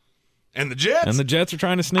 And the Jets? Are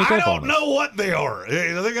trying to sneak up on us. I don't know what they are.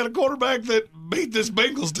 They got a quarterback that beat this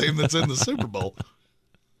Bengals team that's in the Super Bowl.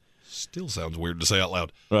 Still sounds weird to say out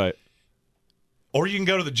loud. Right. Or you can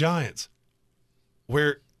go to the Giants,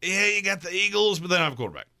 where, you got the Eagles, but they don't have a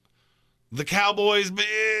quarterback. The Cowboys, but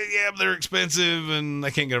they're expensive, and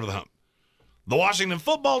they can't get over the hump. The Washington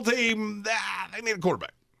football team, they need a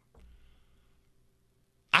quarterback.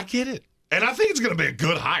 I get it. And I think it's going to be a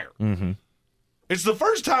good hire. It's the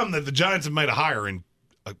first time that the Giants have made a hire in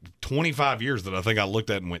 25 years that I think I looked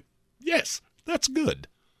at and went, yes, that's good.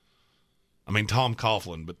 I mean, Tom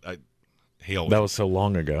Coughlin, but that was so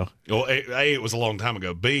long ago. Well, A, it was a long time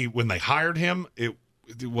ago. B, when they hired him, it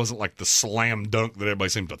wasn't like the slam dunk that everybody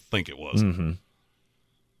seemed to think it was.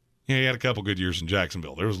 Yeah, he had a couple good years in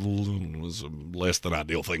Jacksonville. There was some less than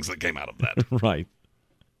ideal things that came out of that. Right.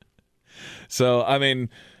 So, I mean,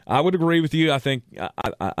 I would agree with you. I think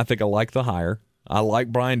I like the hire. I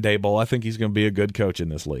like Brian Daboll. I think he's going to be a good coach in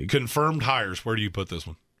this league. Confirmed hires, where do you put this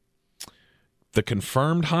one? The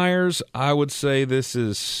confirmed hires, I would say this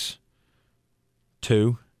is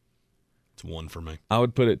 2. It's 1 for me. I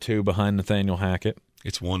would put it 2 behind Nathaniel Hackett.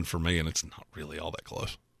 It's 1 for me, and it's not really all that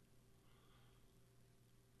close.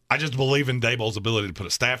 I just believe in Daboll's ability to put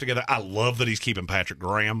a staff together. I love that he's keeping Patrick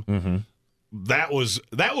Graham. That was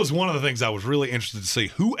one of the things I was really interested to see.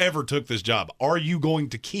 Whoever took this job, are you going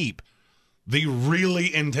to keep the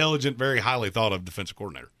really intelligent, very highly thought of defensive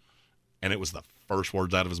coordinator? And it was the first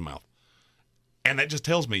words out of his mouth. And that just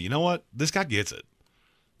tells me, you know what? This guy gets it.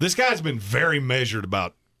 This guy's been very measured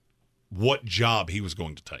about what job he was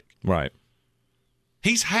going to take. Right.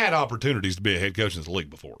 He's had opportunities to be a head coach in this league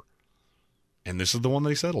before. And this is the one that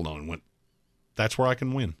he settled on and went, that's where I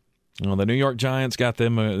can win. Well, the New York Giants got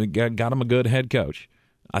him a good head coach,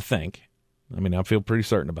 I think. I mean, I feel pretty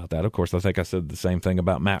certain about that. Of course, I think I said the same thing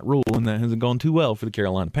about Matt Rule, and that hasn't gone too well for the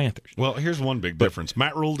Carolina Panthers. Well, here's one big difference.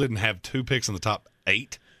 Matt Rule didn't have 2 picks in the top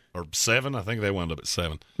 8 or 7. I think they wound up at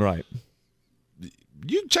 7. Right.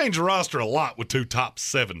 You change the roster a lot with 2 top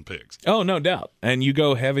 7 picks. Oh, no doubt. And you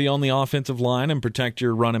go heavy on the offensive line and protect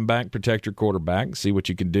your running back, protect your quarterback, see what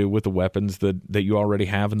you can do with the weapons that you already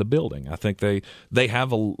have in the building. I think they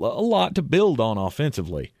have a lot to build on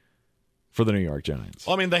offensively for the New York Giants.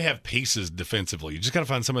 Well, I mean, they have pieces defensively. You just got to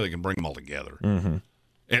find somebody that can bring them all together.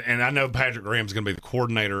 And I know Patrick Graham's going to be the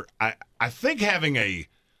coordinator. I think having a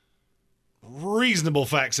reasonable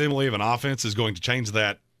facsimile of an offense is going to change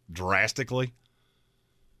that drastically.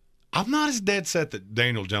 I'm not as dead set that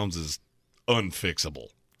Daniel Jones is unfixable.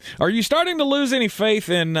 Are you starting to lose any faith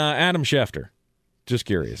in Adam Schefter? Just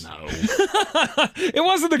curious. No. It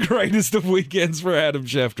wasn't the greatest of weekends for Adam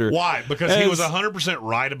Schefter. Why? Because he was 100%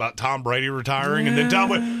 right about Tom Brady retiring, and then Tom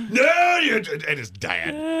went, no, and his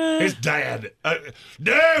dad.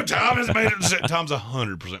 No, Tom has made a decision. Tom's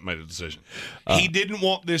 100% made a decision. He didn't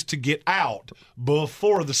want this to get out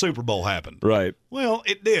before the Super Bowl happened. Right. Well,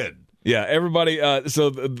 it did. Yeah, everybody. So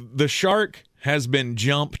the shark has been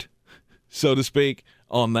jumped, so to speak,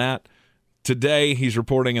 on that. Today, he's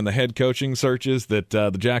reporting in the head coaching searches that the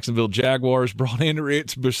Jacksonville Jaguars brought in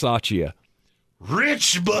Rich Bisaccia.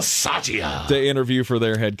 To interview for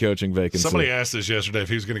their head coaching vacancy. Somebody asked this yesterday if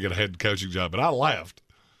he was going to get a head coaching job, and I laughed.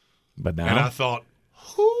 But now, and I thought,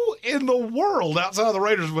 who in the world outside of the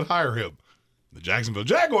Raiders would hire him? The Jacksonville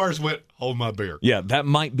Jaguars went, hold my beer. Yeah, that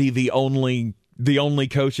might be the only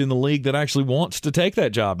coach in the league that actually wants to take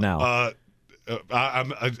that job now.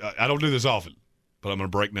 I don't do this often, but I'm going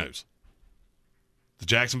to break news. The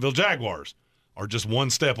Jacksonville Jaguars are just one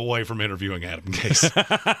step away from interviewing Adam Gase.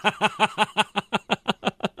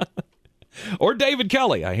 Or David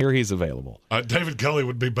Kelly. I hear he's available. David Kelly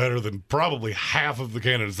would be better than probably half of the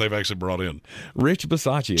candidates they've actually brought in. Rich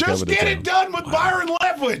Bisaccia. Just get it done with Byron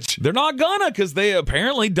Leftwich. They're not gonna, because they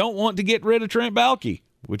apparently don't want to get rid of Trent Baalke,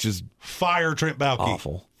 which is fire Trent Baalke.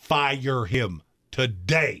 Awful. Fire him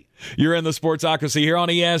today. You're in the Sportsocracy here on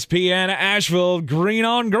ESPN Asheville. Green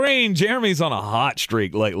on green. Jeremy's on a hot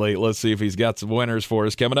streak lately. Let's see if he's got some winners for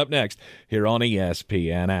us coming up next here on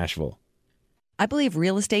ESPN Asheville. I believe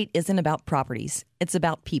real estate isn't about properties. It's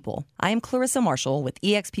about people. I am Clarissa Marshall with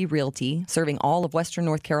eXp Realty, serving all of Western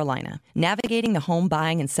North Carolina. Navigating the home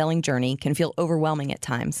buying and selling journey can feel overwhelming at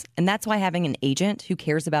times, and that's why having an agent who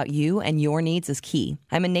cares about you and your needs is key.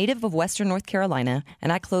 I'm a native of Western North Carolina,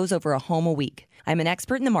 and I close over a home a week. I'm an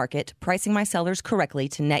expert in the market, pricing my sellers correctly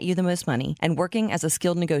to net you the most money, and working as a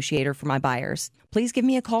skilled negotiator for my buyers. Please give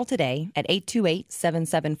me a call today at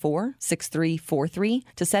 828-774-6343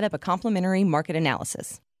 to set up a complimentary market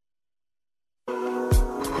analysis.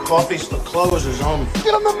 Coffee's for closers, homie.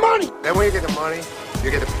 Get them the money. Then when you get the money, you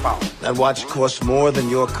get the power. That watch costs more than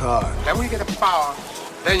your car. Then when you get the power,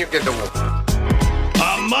 then you get the woman.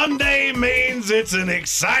 Monday means it's an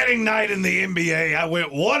exciting night in the NBA. I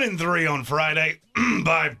went 1-3 on Friday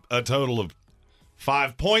by a total of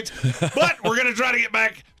 5 points. But we're going to try to get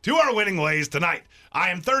back to our winning ways tonight.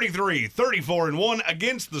 I am 34-1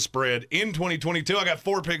 against the spread in 2022. I got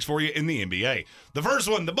 4 picks for you in the NBA. The first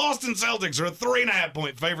one, the Boston Celtics are a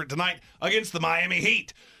 3.5-point favorite tonight against the Miami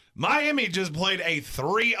Heat. Miami just played a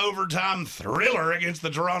 3-overtime thriller against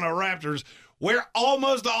the Toronto Raptors, where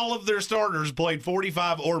almost all of their starters played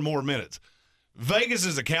 45 or more minutes. Vegas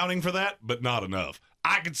is accounting for that, but not enough.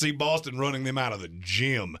 I could see Boston running them out of the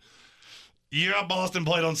gym. Yeah, Boston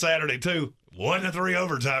played on Saturday, too. 1-3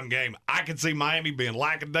 overtime game. I could see Miami being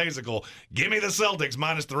lackadaisical. Give me the Celtics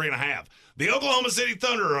minus 3.5. The Oklahoma City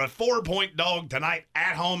Thunder are a 4-point dog tonight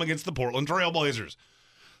at home against the Portland Trail Blazers.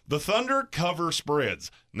 The Thunder cover spreads.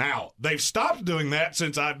 Now, they've stopped doing that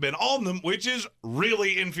since I've been on them, which is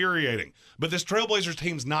really infuriating. But this Trailblazers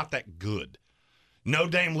team's not that good. No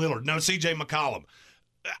Dame Lillard, no C.J. McCollum.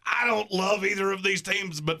 I don't love either of these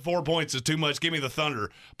teams, but 4 points is too much. Give me the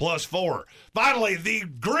Thunder plus 4. Finally, the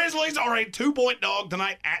Grizzlies are a 2-point dog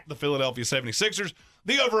tonight at the Philadelphia 76ers.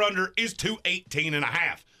 The over-under is 218.5.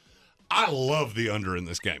 I love the under in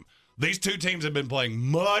this game. These two teams have been playing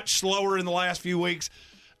much slower in the last few weeks.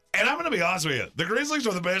 And I'm going to be honest with you. The Grizzlies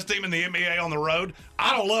are the best team in the NBA on the road.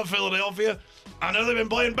 I don't love Philadelphia. I know they've been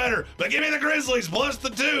playing better. But give me the Grizzlies plus the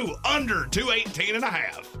 2, under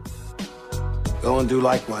 218.5. Go and do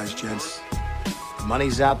likewise, gents. The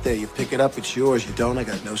money's out there. You pick it up, it's yours. You don't, I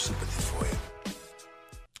got no sympathy for you.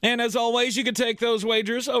 And as always, you can take those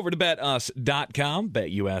wagers over to betus.com,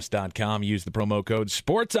 betus.com. Use the promo code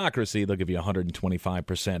Sportsocracy. They'll give you a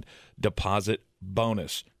 125% deposit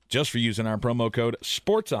bonus just for using our promo code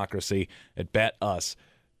Sportsocracy at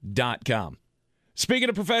betus.com. Speaking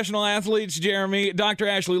of professional athletes, Jeremy, Dr.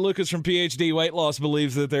 Ashley Lucas from PhD Weight Loss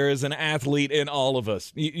believes that there is an athlete in all of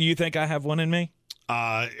us. You think I have one in me?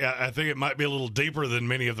 I think it might be a little deeper than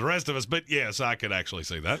many of the rest of us, but yes, I could actually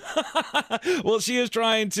see that. Well, she is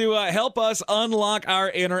trying to help us unlock our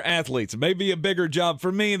inner athletes. It may be a bigger job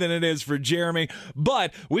for me than it is for Jeremy,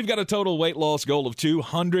 but we've got a total weight loss goal of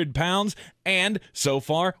 200 pounds, and so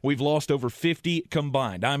far we've lost over 50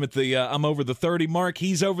 combined. I'm over the 30 mark,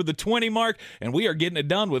 he's over the 20 mark, and we are getting it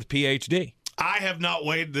done with PhD. I have not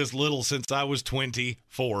weighed this little since I was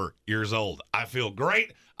 24 years old. I feel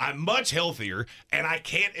great. I'm much healthier, and I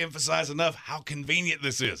can't emphasize enough how convenient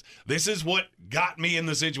this is. This is what got me in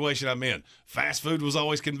the situation I'm in. Fast food was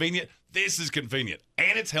always convenient. This is convenient,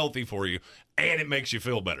 and it's healthy for you, and it makes you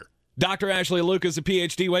feel better. Dr. Ashley Lucas of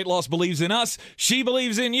PhD Weight Loss believes in us. She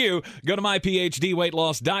believes in you. Go to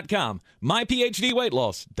myphdweightloss.com.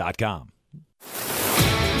 myphdweightloss.com.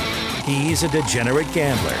 He's a degenerate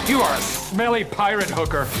gambler. You are a smelly pirate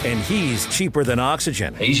hooker. And he's cheaper than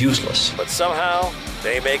oxygen. He's useless. But somehow,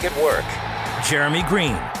 they make it work. Jeremy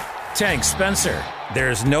Green, Tank Spencer.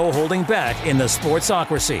 There's no holding back in the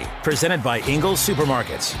Sportsocracy. Presented by Ingles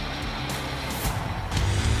Supermarkets.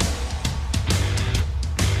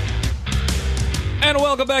 And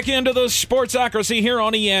welcome back into the Sportsocracy here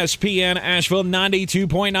on ESPN Asheville,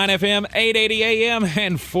 92.9 FM, 880 AM,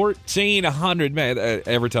 and 1400. Man,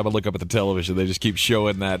 every time I look up at the television, they just keep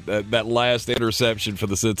showing that last interception for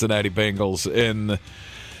the Cincinnati Bengals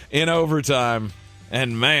in overtime.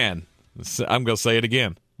 And, man, I'm going to say it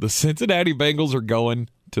again. The Cincinnati Bengals are going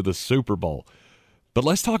to the Super Bowl. But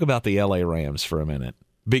let's talk about the L.A. Rams for a minute,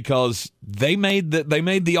 because they made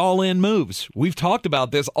the all-in moves. We've talked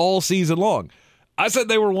about this all season long. I said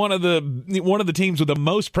they were one of the teams with the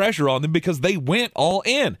most pressure on them because they went all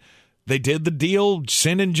in. They did the deal,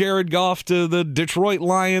 sending Jared Goff to the Detroit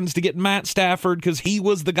Lions to get Matt Stafford because he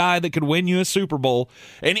was the guy that could win you a Super Bowl.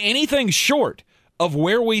 And anything short of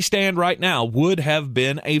where we stand right now would have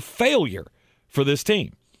been a failure for this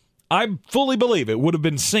team. I fully believe it would have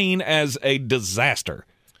been seen as a disaster,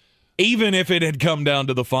 even if it had come down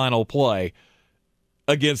to the final play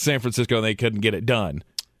against San Francisco and they couldn't get it done.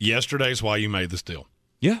 Yesterday's why you made this deal.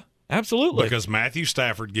 Yeah, absolutely. Because Matthew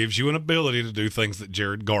Stafford gives you an ability to do things that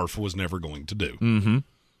Jared Goff was never going to do. Mm-hmm.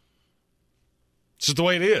 It's just the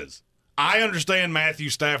way it is. I understand Matthew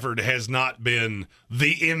Stafford has not been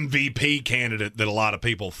the MVP candidate that a lot of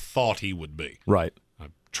people thought he would be. Right. I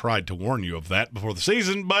tried to warn you of that before the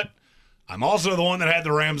season, but I'm also the one that had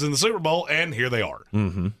the Rams in the Super Bowl, and here they are.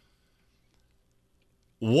 Mm-hmm.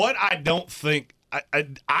 What I don't think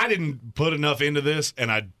I didn't put enough into this,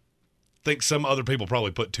 and I think some other people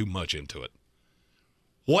probably put too much into it.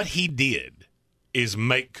 What he did is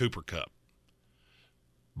make Cooper Kupp,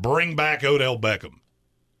 bring back Odell Beckham.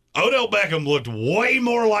 Odell Beckham looked way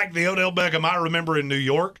more like the Odell Beckham I remember in New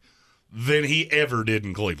York than he ever did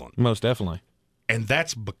in Cleveland. Most definitely. And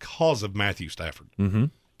that's because of Matthew Stafford. Mm-hmm.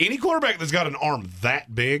 Any quarterback that's got an arm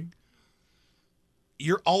that big,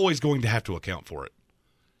 you're always going to have to account for it.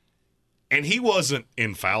 And he wasn't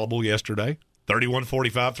infallible yesterday.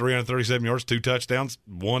 31-45, 337 yards, 2 touchdowns,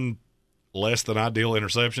 1 less than ideal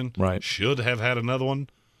interception. Right. Should have had another one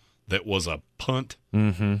that was a punt.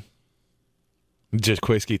 Mm-hmm. Just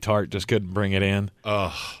Quisky Tart just couldn't bring it in.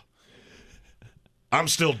 I'm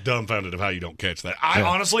still dumbfounded of how you don't catch that. I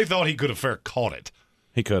honestly thought he could have fair caught it.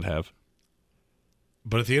 He could have.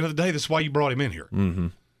 But at the end of the day, that's why you brought him in here. Mm-hmm.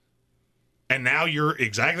 And now you're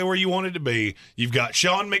exactly where you wanted to be. You've got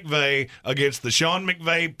Sean McVay against the Sean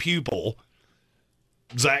McVay pupil,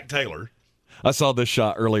 Zach Taylor. I saw this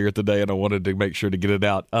shot earlier today, and I wanted to make sure to get it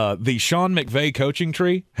out. The Sean McVay coaching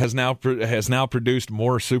tree has now produced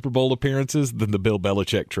more Super Bowl appearances than the Bill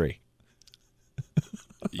Belichick tree.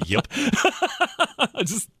 Yep. I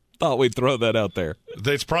just thought we'd throw that out there.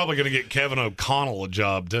 It's probably going to get Kevin O'Connell a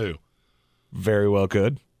job, too. Very well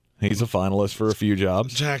could. He's a finalist for a few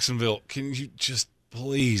jobs. Jacksonville, can you just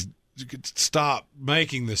please stop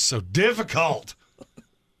making this so difficult?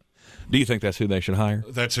 Do you think that's who they should hire?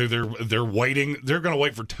 That's who they're waiting. They're going to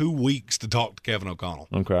wait for 2 weeks to talk to Kevin O'Connell.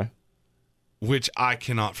 Okay. Which I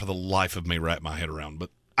cannot for the life of me wrap my head around. But,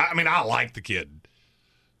 I mean, I like the kid.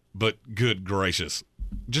 But good gracious.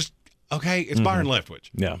 Just, okay, it's Byron Leftwich.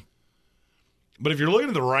 Yeah. But if you're looking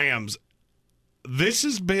at the Rams, this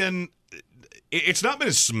has been – it's not been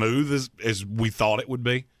as smooth as we thought it would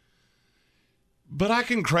be. But I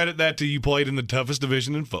can credit that to you played in the toughest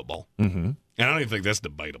division in football. Mm-hmm. And I don't even think that's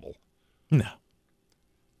debatable. No.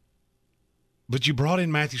 But you brought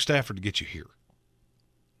in Matthew Stafford to get you here.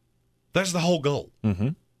 That's the whole goal,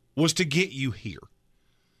 was to get you here.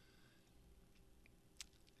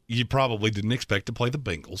 You probably didn't expect to play the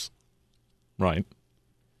Bengals. Right.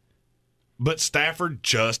 But Stafford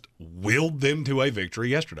just willed them to a victory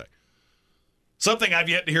yesterday. Something I've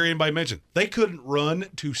yet to hear anybody mention. They couldn't run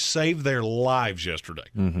to save their lives yesterday.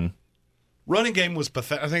 Mm-hmm. Running game was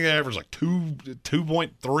pathetic. I think they averaged like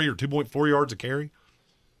 2.3 or 2.4 yards a carry.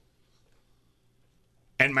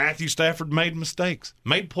 And Matthew Stafford made mistakes.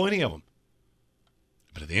 Made plenty of them.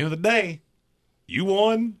 But at the end of the day, you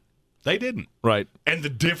won. They didn't. Right. And the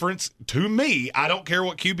difference, to me, I don't care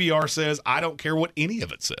what QBR says. I don't care what any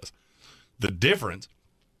of it says. The difference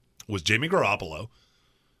was Jimmy Garoppolo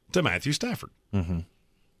to Matthew Stafford. Mm-hmm.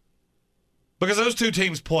 Because those two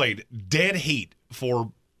teams played dead heat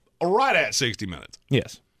for right at 60 minutes.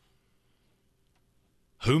 Yes.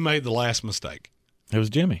 Who made the last mistake? It was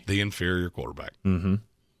Jimmy. The inferior quarterback. Mm-hmm.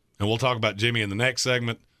 And we'll talk about Jimmy in the next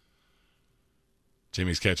segment.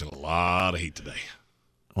 Jimmy's catching a lot of heat today.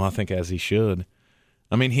 Well, I think as he should.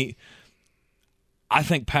 I mean, I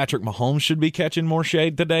think Patrick Mahomes should be catching more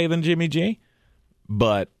shade today than Jimmy G.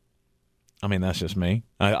 But, I mean, that's just me.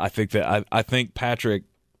 I think Patrick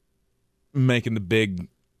making the big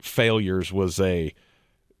failures was a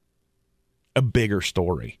bigger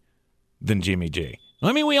story than Jimmy G.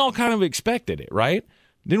 I mean, we all kind of expected it, right?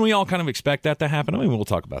 Didn't we all kind of expect that to happen? I mean, we'll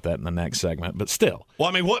talk about that in the next segment, but still. Well,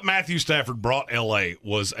 I mean, what Matthew Stafford brought L.A.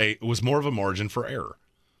 was more of a margin for error.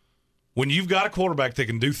 When you've got a quarterback that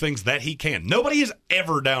can do things that he can, nobody has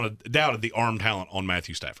ever doubted the arm talent on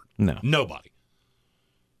Matthew Stafford. No. Nobody.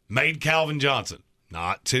 Made Calvin Johnson.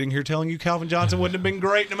 Not sitting here telling you Calvin Johnson wouldn't have been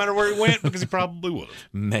great no matter where he went, because he probably would have.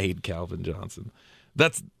 Made Calvin Johnson.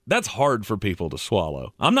 That's hard for people to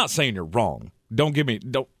swallow. I'm not saying you're wrong. Don't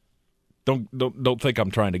think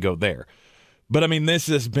I'm trying to go there. But I mean, this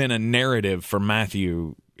has been a narrative for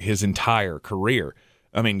Matthew his entire career.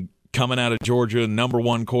 I mean, coming out of Georgia, number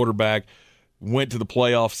one quarterback, went to the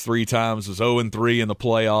playoffs 3 times, was 0-3 in the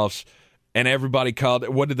playoffs, and everybody called,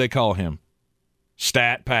 what did they call him?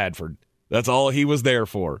 Stat Padford. That's all he was there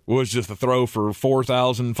for, was just to throw for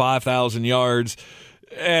 4,000, 5,000 yards,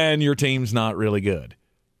 and your team's not really good.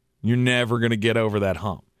 You're never going to get over that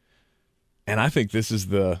hump. And I think this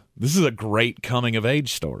is a great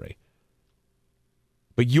coming-of-age story.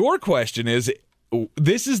 But your question is,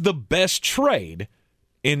 this is the best trade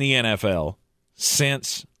in the NFL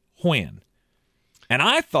since when? And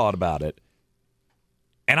I thought about it,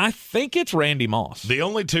 and I think it's Randy Moss. The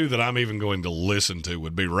only two that I'm even going to listen to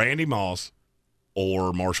would be Randy Moss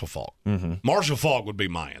or Marshall Faulk. Mm-hmm. Marshall Faulk would be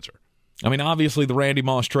my answer. I mean, obviously the Randy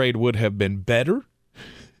Moss trade would have been better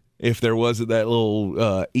if there wasn't that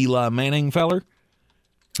little Eli Manning feller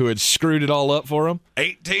who had screwed it all up for him.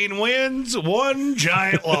 18 wins, 1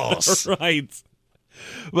 giant loss. Right.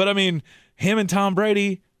 But, I mean, him and Tom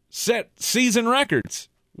Brady set season records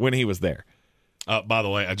when he was there. By the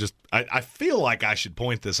way, I feel like I should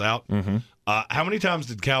point this out. Mm-hmm. How many times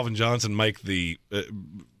did Calvin Johnson make the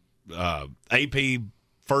AP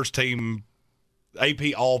first team,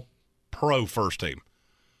 AP All-Pro first team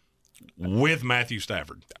with Matthew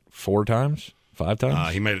Stafford? 4 times? 5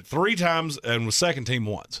 times? He made it 3 times and was second team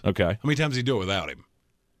once. Okay. How many times did he do it without him?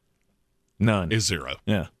 None. Is 0.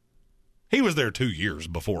 Yeah. He was there 2 years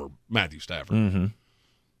before Matthew Stafford. Mm-hmm.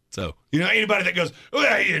 So, anybody that goes,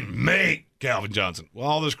 well, he didn't make Calvin Johnson. Well,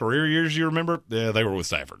 all those career years you remember, yeah, they were with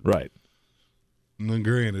Stafford. Right. And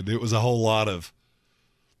granted, it was a whole lot of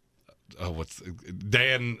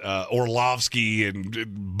Dan Orlovsky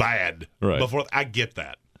and bad. Right. Before I get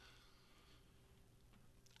that.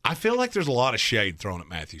 I feel like there's a lot of shade thrown at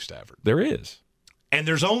Matthew Stafford. There is. And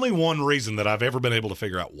there's only one reason that I've ever been able to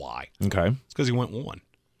figure out why. Okay. It's because he went 1.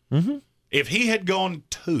 Mm-hmm. If he had gone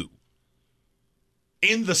 2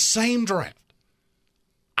 in the same draft,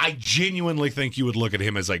 I genuinely think you would look at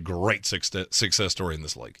him as a great success story in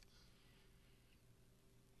this league.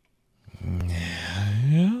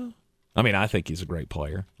 Yeah. I mean, I think he's a great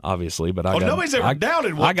player, obviously, but nobody's ever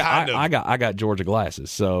doubted what I got Georgia glasses,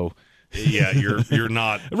 so yeah, you're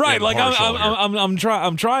not right. Like I'm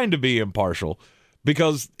I'm trying to be impartial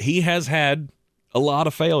because he has had a lot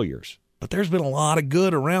of failures, but there's been a lot of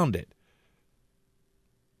good around it.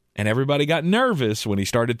 And everybody got nervous when he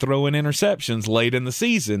started throwing interceptions late in the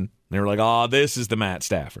season. They were like, "Oh, this is the Matt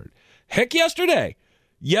Stafford." Heck, yesterday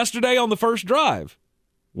on the first drive,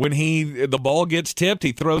 when the ball gets tipped,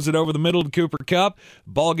 he throws it over the middle to Cooper Kupp.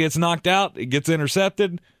 Ball gets knocked out, it gets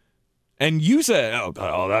intercepted, and you said,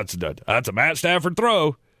 "Oh, that's a Matt Stafford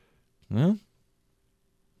throw." Well,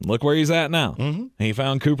 look where he's at now. Mm-hmm. He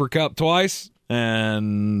found Cooper Kupp twice,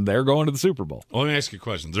 and they're going to the Super Bowl. Well, let me ask you a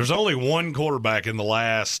question. There's only one quarterback in the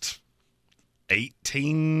last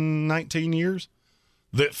 18, 19 years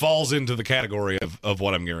that falls into the category of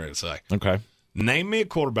what I'm getting ready to say. Okay. Name me a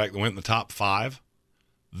quarterback that went in the top 5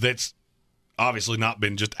 that's obviously not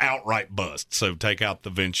been just outright bust. So take out the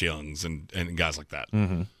Vince Youngs and guys like that.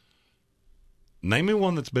 Mm-hmm. Name me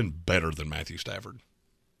one that's been better than Matthew Stafford.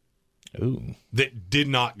 Ooh. That did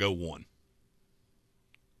not go 1.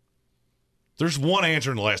 There's one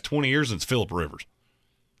answer in the last 20 years, and it's Phillip Rivers.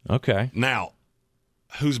 Okay. Now,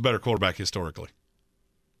 who's a better quarterback historically?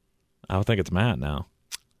 I would think it's Matt now.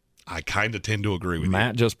 I kind of tend to agree with you.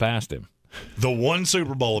 Matt just passed him. The 1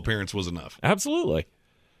 Super Bowl appearance was enough. Absolutely.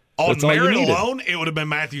 On merit alone, it would have been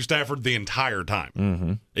Matthew Stafford the entire time.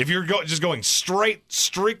 Mm-hmm. If you're just going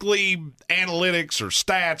strictly analytics or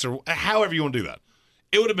stats or however you want to do that,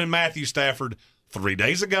 it would have been Matthew Stafford 3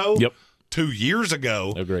 days ago, yep, 2 years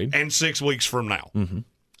ago, agreed, and 6 weeks from now. Mm-hmm.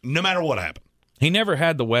 No matter what happened. He never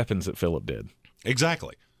had the weapons that Phillip did.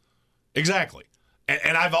 Exactly.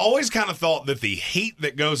 And I've always kind of thought that the heat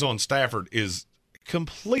that goes on Stafford is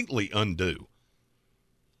completely undue.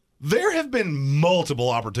 There have been multiple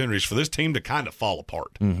opportunities for this team to kind of fall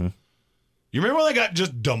apart. Mm-hmm. You remember when they got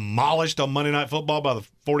just demolished on Monday Night Football by the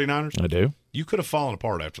 49ers? I do. You could have fallen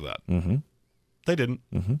apart after that. Mm-hmm. They didn't.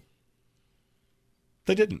 Mm-hmm.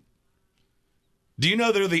 They didn't. Do you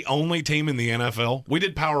know they're the only team in the NFL? We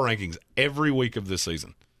did power rankings every week of this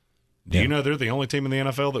season. Do you know they're the only team in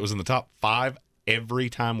the NFL that was in the top 5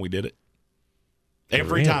 every time we did it?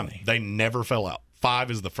 Every time. They never fell out.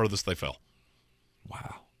 5 is the furthest they fell.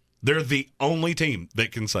 Wow. They're the only team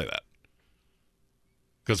that can say that.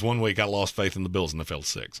 Because one week I lost faith in the Bills and they fell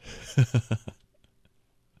 6.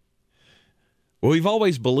 Well, we've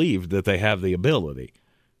always believed that they have the ability.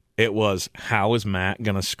 It was, how is Matt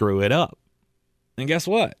going to screw it up? And guess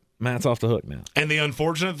what? Matt's off the hook now. And the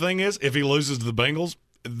unfortunate thing is, if he loses to the Bengals,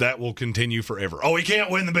 that will continue forever. Oh, he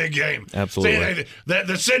can't win the big game. Absolutely. See,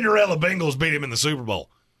 the Cinderella Bengals beat him in the Super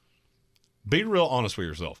Bowl. Be real honest with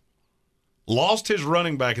yourself. Lost his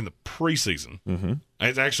running back in the preseason. Mm-hmm.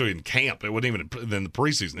 It's actually in camp. It wasn't even in the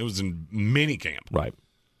preseason. It was in mini camp. Right.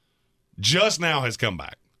 Just now has come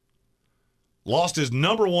back. Lost his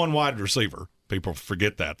number one wide receiver. People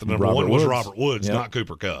forget that. The number one was Robert Woods, not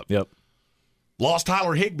Cooper Kupp. Yep. Lost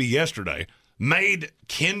Tyler Higbee yesterday. Made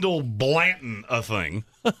Kendall Blanton a thing.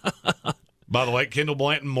 By the way, Kendall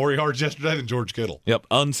Blanton more yards yesterday than George Kittle. Yep.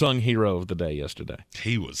 Unsung hero of the day yesterday.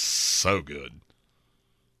 He was so good.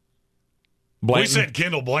 Blanton. We said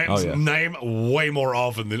Kendall Blanton's name way more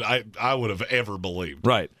often than I would have ever believed.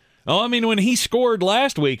 Right. Oh, I mean, when he scored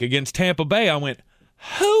last week against Tampa Bay, I went,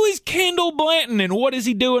 who is Kendall Blanton and what is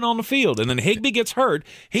he doing on the field? And then Higbee gets hurt.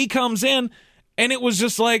 He comes in, and it was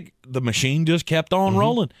just like the machine just kept on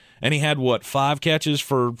rolling. And he had, 5 catches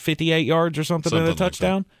for 58 yards or something and a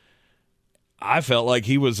touchdown? Like I felt like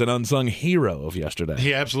he was an unsung hero of yesterday.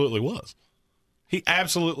 He absolutely was. He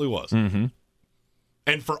absolutely was. Mm-hmm.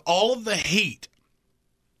 And for all of the heat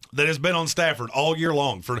that has been on Stafford all year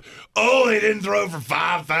long for, they didn't throw for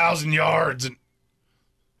 5,000 yards. And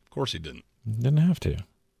of course he didn't. Didn't have to.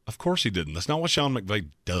 Of course he didn't. That's not what Sean McVay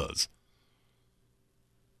does.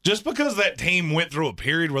 Just because that team went through a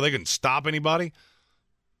period where they couldn't stop anybody,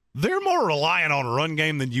 they're more reliant on a run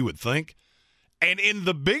game than you would think. And in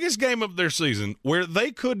the biggest game of their season, where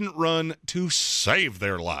they couldn't run to save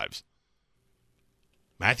their lives,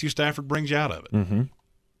 Matthew Stafford brings you out of it. Mm-hmm.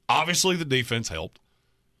 Obviously, the defense helped.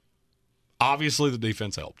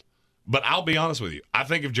 But I'll be honest with you. I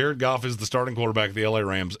think if Jared Goff is the starting quarterback of the LA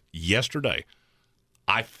Rams yesterday,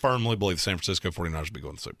 I firmly believe the San Francisco 49ers will be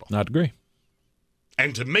going to the Super Bowl. I'd agree.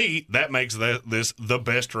 And to me, that makes this the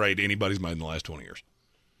best trade anybody's made in the last 20 years.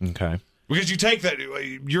 Okay. Because you take that,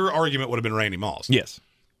 your argument would have been Randy Moss. Yes.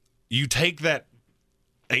 You take that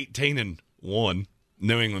 18-1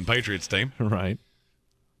 New England Patriots team. Right.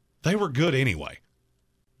 They were good anyway.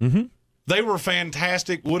 Mm-hmm. They were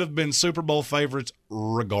fantastic, would have been Super Bowl favorites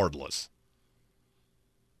regardless.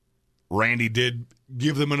 Randy did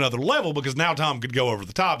give them another level because now Tom could go over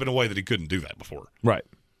the top in a way that he couldn't do that before. Right.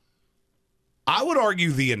 I would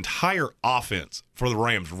argue the entire offense for the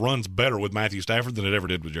Rams runs better with Matthew Stafford than it ever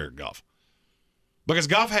did with Jared Goff. Because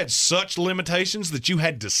Goff had such limitations that you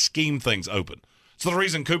had to scheme things open. It's the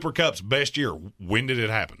reason Cooper Kupp's best year, when did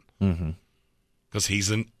it happen? Mm-hmm. Because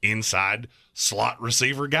he's an inside slot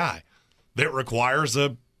receiver guy that requires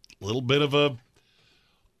a little bit of a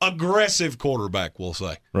aggressive quarterback, we'll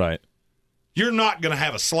say. Right. You're not going to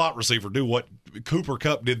have a slot receiver do what Cooper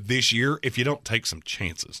Kupp did this year if you don't take some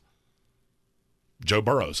chances. Joe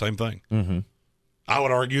Burrow, same thing. Mm-hmm. I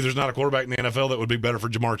would argue there's not a quarterback in the NFL that would be better for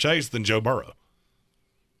Jamar Chase than Joe Burrow.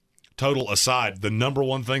 Total aside, the number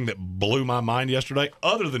one thing that blew my mind yesterday,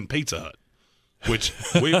 other than Pizza Hut, which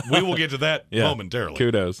we will get to that momentarily.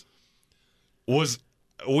 Kudos. Was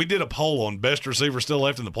we did a poll on best receiver still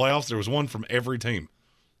left in the playoffs. There was one from every team.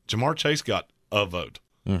 Jamar Chase got a vote.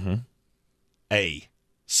 Mm-hmm. A.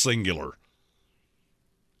 Singular.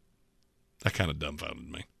 That kind of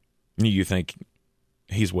dumbfounded me. You think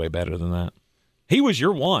he's way better than that? He was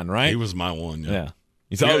your one, right? He was my one, yeah.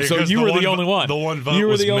 So you were the only one. The one vote you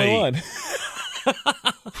were was the only me. one.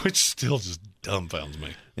 Which still just dumbfounds me.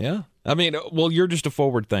 Yeah. I mean, well, you're just a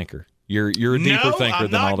forward thinker. You're a deeper thinker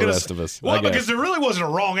than all the rest of us. Well, because there really wasn't a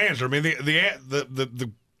wrong answer. I mean,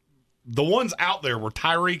 the ones out there were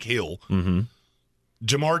Tyreek Hill, mm-hmm.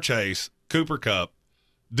 Jamar Chase, Cooper Kupp,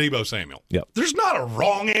 Deebo Samuel. Yep. There's not a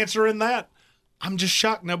wrong answer in that. I'm just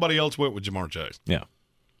shocked nobody else went with Jamar Chase. Yeah.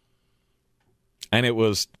 And it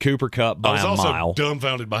was Cooper Kupp by a mile. I was also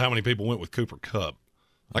dumbfounded by how many people went with Cooper Kupp.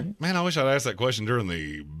 Like, man, I wish I'd asked that question during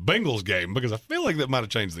the Bengals game because I feel like that might have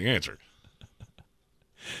changed the answer.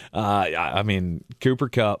 I mean, Cooper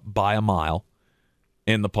Kupp by a mile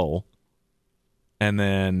in the poll. And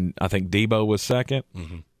then I think Deebo was second.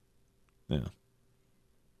 Mm-hmm. Yeah.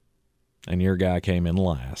 And your guy came in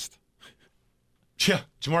last. Yeah,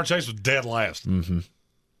 Jamar Chase was dead last. Mm-hmm.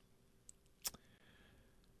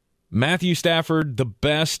 Matthew Stafford, the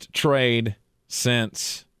best trade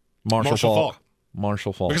since Marshall Faulk.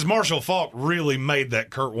 Marshall Faulk. Because Marshall Faulk really made that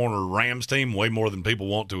Kurt Warner Rams team way more than people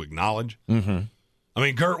want to acknowledge. Mm-hmm. I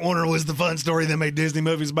mean, Kurt Warner was the fun story they made Disney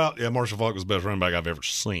movies about. Yeah, Marshall Faulk was the best running back I've ever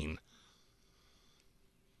seen.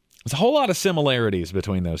 There's a whole lot of similarities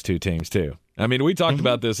between those two teams, too. I mean, we talked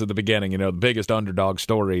about this at the beginning, the biggest underdog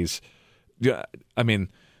stories. I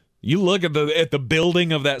mean, you look at the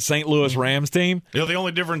building of that St. Louis Rams team. The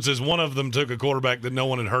only difference is one of them took a quarterback that no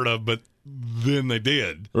one had heard of, but then they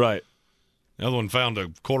did. Right. The other one found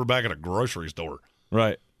a quarterback at a grocery store.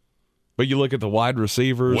 Right. But you look at the wide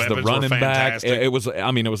receivers, Weapons the running were back. fantastic. It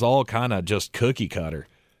was all kind of just cookie cutter.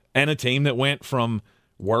 And a team that went from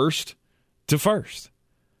worst to first.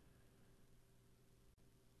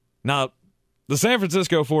 Now, the San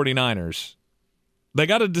Francisco 49ers, they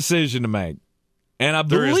got a decision to make. And I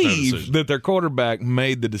believe that their quarterback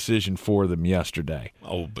made the decision for them yesterday.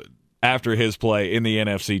 Oh, but after his play in the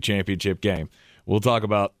NFC Championship game. We'll talk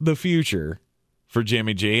about the future for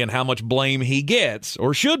Jimmy G and how much blame he gets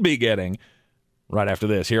or should be getting right after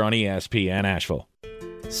this here on ESPN Asheville.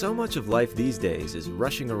 So much of life these days is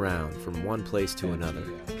rushing around from one place to another.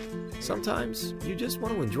 Sometimes you just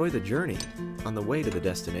want to enjoy the journey on the way to the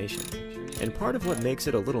destination. And part of what makes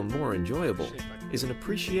it a little more enjoyable is an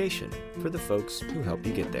appreciation for the folks who help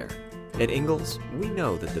you get there. At Ingalls, we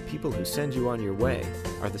know that the people who send you on your way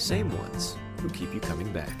are the same ones who keep you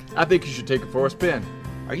coming back. I think you should take it for a spin.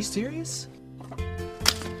 Are you serious?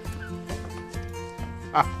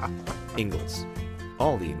 Ingalls,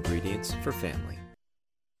 all the ingredients for family.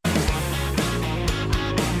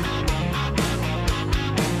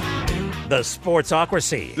 The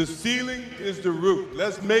Sportsocracy. The ceiling is the roof.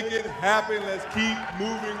 Let's make it happen. Let's keep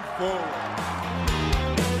moving forward.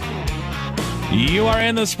 You are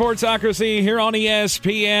in the Sportsocracy here on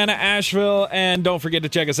ESPN Asheville, and don't forget to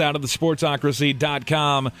check us out at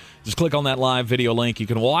thesportsocracy.com. Just click on that live video link. You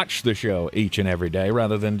can watch the show each and every day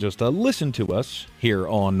rather than just listen to us here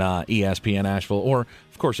on ESPN Asheville or,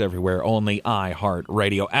 of course, everywhere on the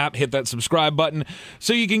iHeartRadio app. Hit that subscribe button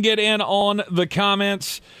so you can get in on the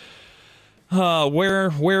comments.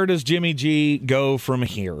 Where does Jimmy G go from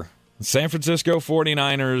here? San Francisco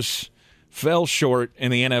 49ers fell short in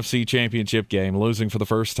the NFC Championship game, losing for the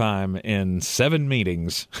first time in 7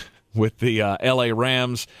 meetings with the LA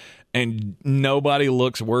Rams, and nobody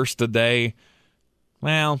looks worse today.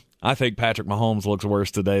 Well, I think Patrick Mahomes looks worse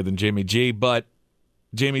today than Jimmy G, but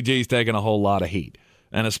Jimmy G's taking a whole lot of heat,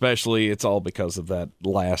 and especially it's all because of that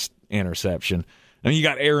last interception. I mean, you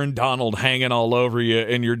got Aaron Donald hanging all over you,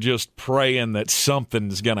 and you're just praying that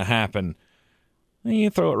something's going to happen. And you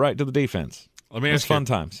throw it right to the defense. It's fun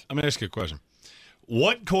times. Let me ask you a question.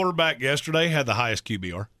 What quarterback yesterday had the highest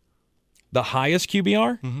QBR? The highest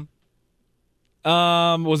QBR?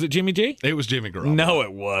 Mm-hmm. Was it Jimmy G? It was Jimmy Garoppolo. No,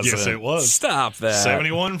 it wasn't. Yes, it was. Stop that.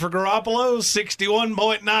 71 for Garoppolo,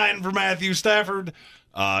 61.9 for Matthew Stafford.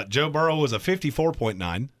 Joe Burrow was a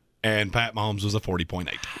 54.9, and Pat Mahomes was a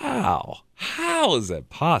 40.8. How? How is that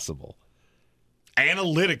possible?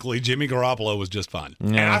 Analytically, Jimmy Garoppolo was just fine. Yeah.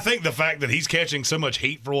 And I think the fact that he's catching so much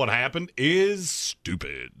heat for what happened is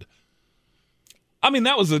stupid. I mean,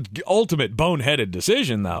 that was an ultimate boneheaded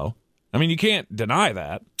decision, though. I mean, you can't deny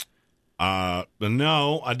that.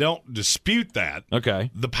 No, I don't dispute that.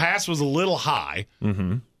 Okay. The pass was a little high,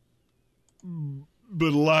 but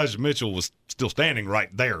Elijah Mitchell was still standing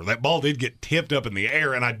right there. That ball did get tipped up in the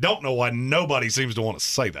air, and I don't know why nobody seems to want to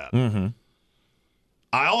say that. Mm-hmm.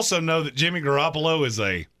 I also know that Jimmy Garoppolo is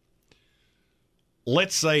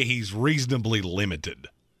let's say he's reasonably limited.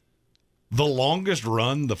 The longest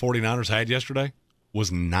run the 49ers had yesterday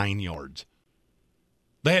was 9 yards.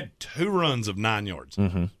 They had 2 runs of 9 yards.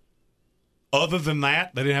 Mm-hmm. Other than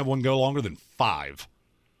that, they didn't have one go longer than 5,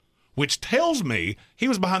 which tells me he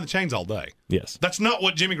was behind the chains all day. Yes. That's not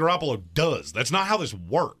what Jimmy Garoppolo does. That's not how this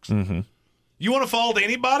works. Mm-hmm. You want to fall to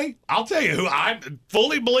anybody? I'll tell you who I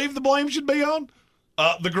fully believe the blame should be on.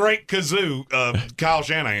 The great kazoo, Kyle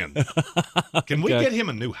Shanahan. Can we get him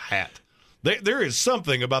a new hat? There is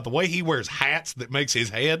something about the way he wears hats that makes his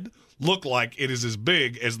head look like it is as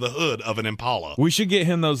big as the hood of an Impala. We should get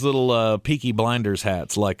him those little Peaky Blinders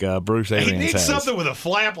hats like Bruce Arians has. He needs something with a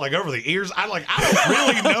flap like over the ears. I don't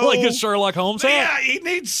really know. Like a Sherlock Holmes hat? Yeah, he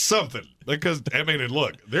needs something. Because, I mean, and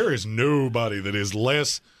look, there is nobody that is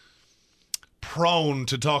less prone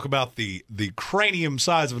to talk about the cranium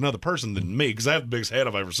size of another person than me, because I have the biggest head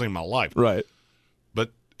I've ever seen in my life. Right.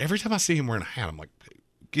 But every time I see him wearing a hat, I'm like,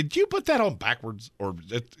 could you put that on backwards or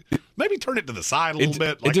maybe turn it to the side a little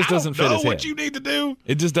bit? Like, it just doesn't fit his head. What you need to do.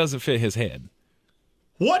 It just doesn't fit his head.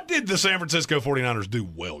 What did the San Francisco 49ers do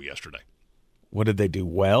well yesterday? What did they do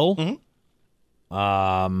well?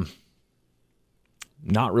 Mm-hmm.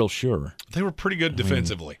 Not real sure. They were pretty good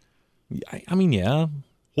defensively. I mean, yeah.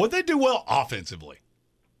 What'd they do well offensively?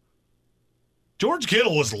 George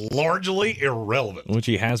Kittle was largely irrelevant. Which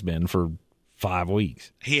he has been for 5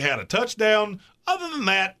 weeks. He had a touchdown, Other than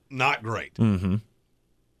that, not great. Mm-hmm.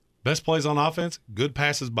 Best plays on offense, good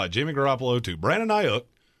passes by Jimmy Garoppolo to Brandon Ayuk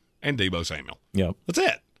and Deebo Samuel. Yep. That's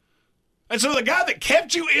it. And so the guy that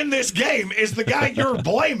kept you in this game is the guy you're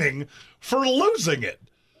blaming for losing it.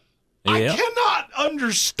 Yep. I cannot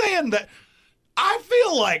understand that. I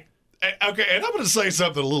feel like, okay, and I'm going to say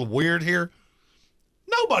something a little weird here.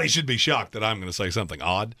 Nobody should be shocked that I'm going to say something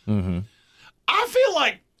odd. Mm-hmm. I feel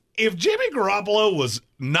like if Jimmy Garoppolo was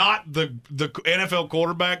not the NFL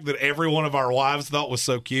quarterback that every one of our wives thought was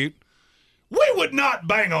so cute, we would not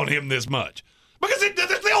bang on him this much. Because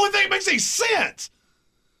that's the only thing that makes any sense.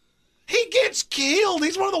 He gets killed.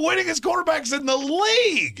 He's one of the winningest quarterbacks in the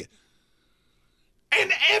league.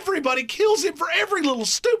 And everybody kills him for every little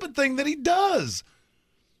stupid thing that he does.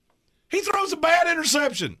 He throws a bad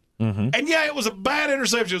interception. Mm-hmm. And yeah, it was a bad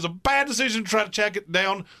interception. It was a bad decision to try to check it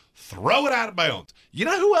down, throw it out of bounds. You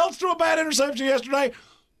know who else threw a bad interception yesterday?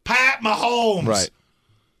 Pat Mahomes. Right.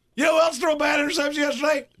 You know who else threw a bad interception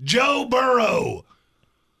yesterday? Joe Burrow.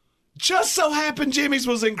 Just so happened Jimmy's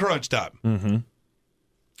was in crunch time. Mm-hmm.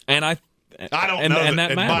 And I don't know.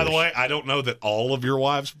 And by the way, I don't know that all of your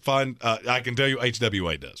wives find. I can tell you,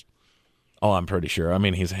 HWA does. Oh, I'm pretty sure. I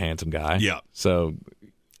mean, he's a handsome guy. Yeah. So,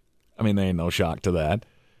 I mean, there ain't no shock to that.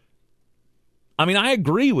 I mean, I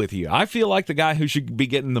agree with you. I feel like the guy who should be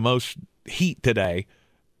getting the most heat today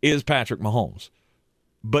is Patrick Mahomes.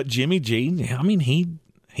 But Jimmy G, I mean,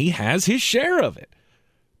 he has his share of it.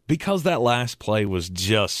 Because that last play was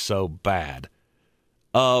just so bad.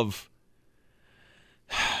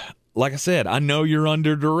 Like I said, I know you're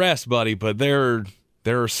under duress, buddy, but there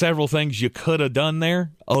are several things you could have done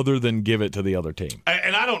there other than give it to the other team.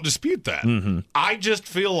 And I don't dispute that. Mm-hmm. I just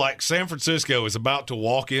feel like San Francisco is about to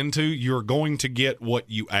walk into, you're going to get what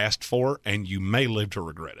you asked for, and you may live to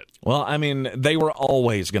regret it. Well, I mean, they were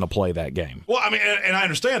always going to play that game. Well, I mean, and I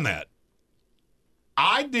understand that.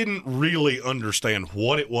 I didn't really understand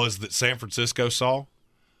what it was that San Francisco saw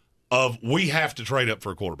of we have to trade up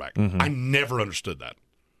for a quarterback. Mm-hmm. I never understood that.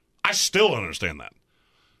 I still don't understand that.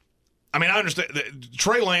 I mean, I understand that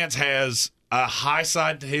Trey Lance has a high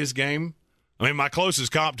side to his game. I mean, my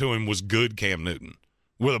closest comp to him was good Cam Newton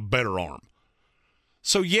with a better arm.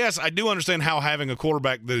 So, yes, I do understand how having a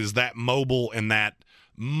quarterback that is that mobile and that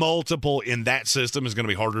multiple in that system is going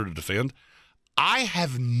to be harder to defend. I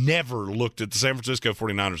have never looked at the San Francisco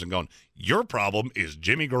 49ers and gone, your problem is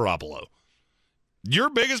Jimmy Garoppolo. Your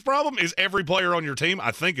biggest problem is every player on your team,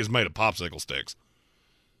 I think, is made of popsicle sticks.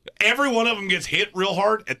 Every one of them gets hit real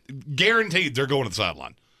hard. Guaranteed they're going to the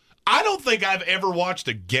sideline. I don't think I've ever watched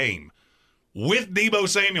a game with Deebo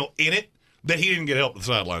Samuel in it that he didn't get help at the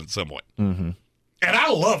sideline at some point. Mm-hmm. And I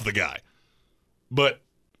love the guy. But,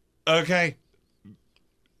 okay,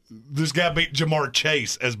 this guy beat Jamar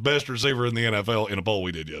Chase as best receiver in the NFL in a poll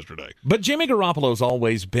we did yesterday. But Jimmy Garoppolo's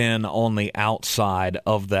always been on the outside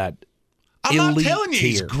of that I'm elite not telling you tier.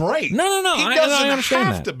 he's great. No. He I doesn't understand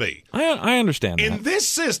have that. to be. I understand that. In this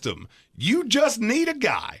system, you just need a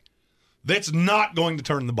guy that's not going to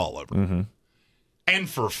turn the ball over. Mm-hmm. And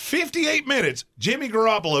for 58 minutes, Jimmy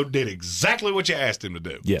Garoppolo did exactly what you asked him to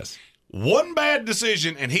do. Yes. One bad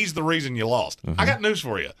decision, and he's the reason you lost. Mm-hmm. I got news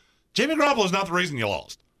for you. Jimmy Garoppolo's not the reason you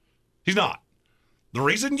lost. He's not. The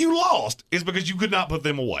reason you lost is because you could not put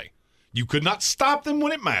them away. You could not stop them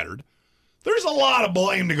when it mattered. There's a lot of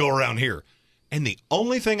blame to go around here. And the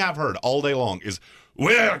only thing I've heard all day long is,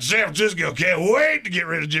 well, San Francisco can't wait to get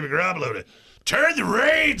rid of Jimmy Garoppolo to turn the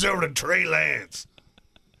reins over to Trey Lance.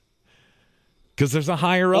 Because there's a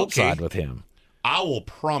higher upside with him. I will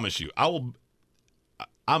promise you, I'm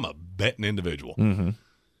a betting individual. Mm-hmm.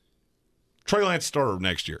 Trey Lance starter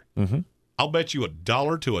next year. Mm-hmm. I'll bet you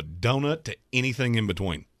 $1 to a donut to anything in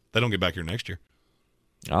between. They don't get back here next year.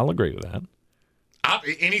 I'll agree with that.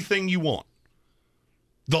 Anything you want.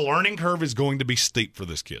 The learning curve is going to be steep for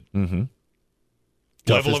this kid. Mm-hmm.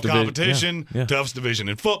 Level of competition, toughest division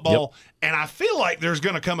in football. Yep. And I feel like there's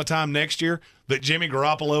going to come a time next year that Jimmy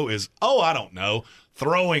Garoppolo is, I don't know,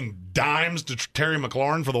 throwing dimes to Terry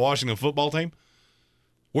McLaurin for the Washington football team,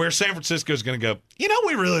 where San Francisco is going to go,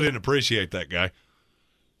 we really didn't appreciate that guy.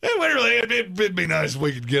 It'd be nice if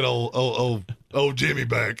we could get old Jimmy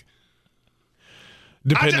back.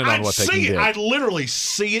 Depending on what they can get. I'd literally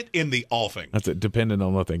see it in the offing. That's it, depending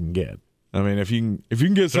on what they can get. I mean, if you can get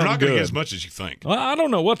something good. They're not going to get as much as you think. Well, I don't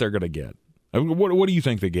know what they're going to get. I mean, what do you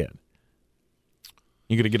think they get?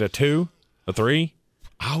 You going to get a 2, a 3?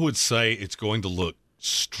 I would say it's going to look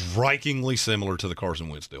strikingly similar to the Carson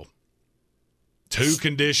Wentz deal. 2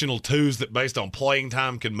 conditional 2s that based on playing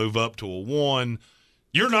time can move up to a 1.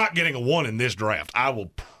 You're not getting a 1 in this draft. I will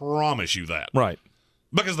promise you that. Right.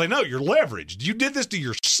 Because they know you're leveraged. You did this to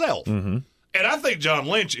yourself. Mm-hmm. And I think John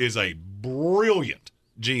Lynch is a brilliant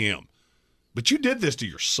GM. But you did this to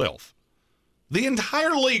yourself. The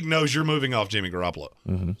entire league knows you're moving off Jimmy Garoppolo.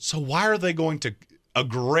 Mm-hmm. So why are they going to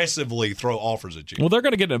aggressively throw offers at you? Well, they're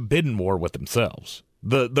going to get in a bidding war with themselves.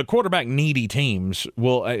 The quarterback-needy teams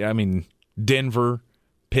will, I mean, Denver,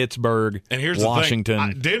 Pittsburgh, and here's Washington.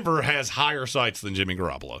 The thing. Denver has higher sights than Jimmy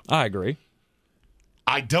Garoppolo. I agree.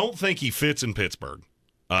 I don't think he fits in Pittsburgh.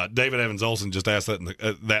 David Evans Olson just asked that in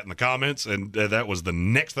the comments, and that was the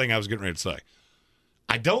next thing I was getting ready to say.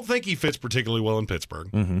 I don't think he fits particularly well in Pittsburgh.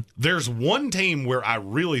 Mm-hmm. There's one team where I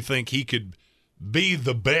really think he could be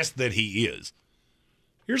the best that he is.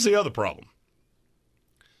 Here's the other problem.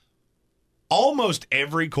 Almost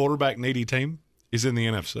every quarterback-needy team is in the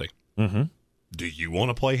NFC. Mm-hmm. Do you want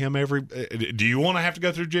to play him do you want to have to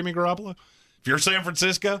go through Jimmy Garoppolo? If you're San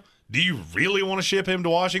Francisco, do you really want to ship him to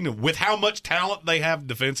Washington with how much talent they have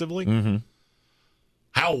defensively? Mm-hmm.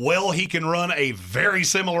 How well he can run a very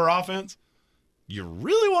similar offense? You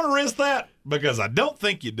really want to risk that? Because I don't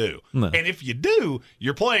think you do. No. And if you do,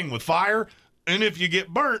 you're playing with fire. And if you get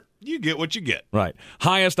burnt, you get what you get. Right.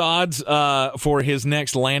 Highest odds for his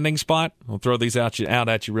next landing spot. I'll throw these out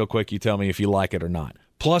at you real quick. You tell me if you like it or not.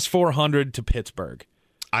 Plus 400 to Pittsburgh.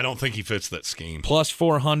 I don't think he fits that scheme. Plus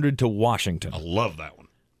 400 to Washington. I love that one.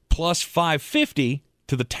 Plus 550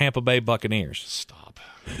 to the Tampa Bay Buccaneers. Stop.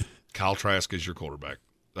 Kyle Trask is your quarterback.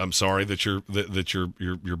 I'm sorry that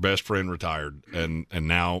your best friend retired and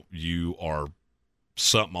now you are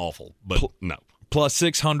something awful. But no. Plus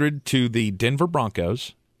 600 to the Denver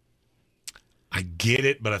Broncos. I get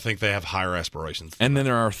it, but I think they have higher aspirations. And then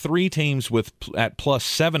there are three teams at plus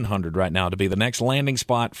 700 right now to be the next landing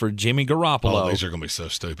spot for Jimmy Garoppolo. Oh, these are going to be so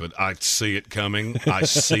stupid. I see it coming. They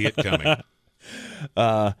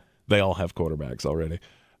all have quarterbacks already.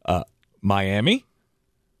 Miami.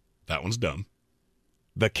 That one's dumb.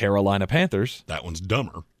 The Carolina Panthers. That one's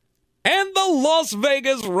dumber. And the Las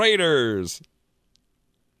Vegas Raiders.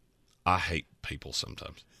 I hate people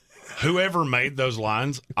sometimes. Whoever made those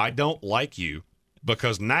lines, I don't like you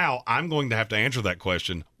because now I'm going to have to answer that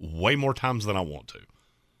question way more times than I want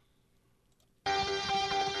to.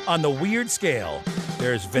 On the weird scale,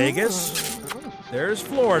 there's Vegas, there's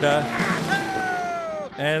Florida,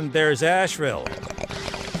 and there's Asheville.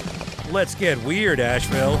 Let's get weird,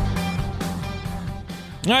 Asheville.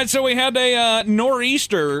 All right, so we had a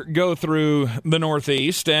nor'easter go through the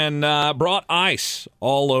Northeast and brought ice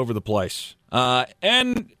all over the place.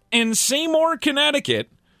 And in Seymour,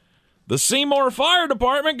 Connecticut, the Seymour Fire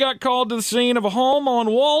Department got called to the scene of a home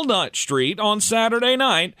on Walnut Street on Saturday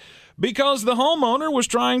night because the homeowner was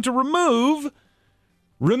trying to remove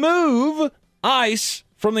ice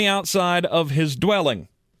from the outside of his dwelling.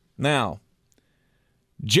 Now,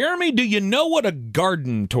 Jeremy, do you know what a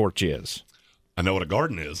garden torch is? I know what a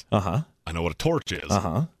garden is. Uh-huh. I know what a torch is.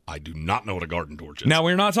 Uh-huh. I do not know what a garden torch is. Now,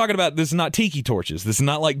 we're not talking about, this is not tiki torches. This is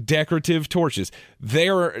not like decorative torches.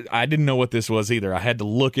 I didn't know what this was either. I had to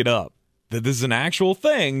look it up. That this is an actual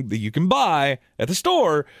thing that you can buy at the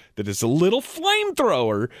store that is a little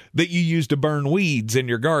flamethrower that you use to burn weeds in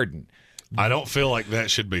your garden. I don't feel like that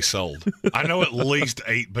should be sold. I know at least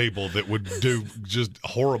 8 people that would do just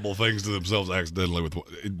horrible things to themselves accidentally, with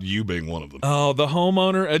you being one of them. Oh, the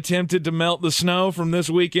homeowner attempted to melt the snow from this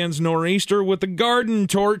weekend's nor'easter with a garden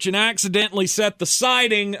torch and accidentally set the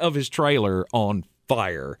siding of his trailer on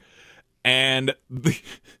fire. And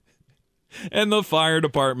the fire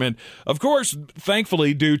department, of course,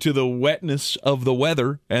 thankfully, due to the wetness of the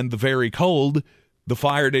weather and the very cold, the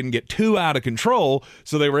fire didn't get too out of control,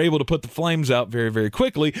 so they were able to put the flames out very, very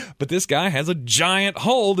quickly. But this guy has a giant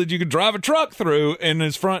hole that you could drive a truck through in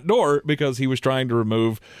his front door because he was trying to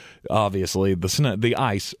remove, obviously, the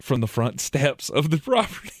ice from the front steps of the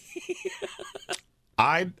property.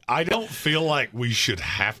 I don't feel like we should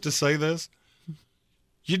have to say this.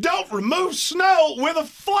 You don't remove snow with a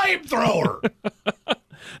flamethrower.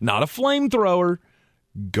 Not a flamethrower.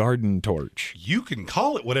 Garden torch. You can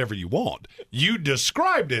call it whatever you want. You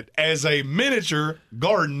described it as a miniature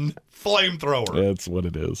garden flamethrower. That's what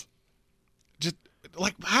it is. Just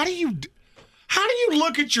like, how do you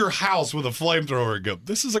look at your house with a flamethrower and go,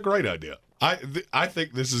 this is a great idea? I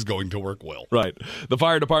think this is going to work well. Right. The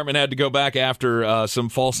fire department had to go back after some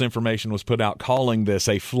false information was put out calling this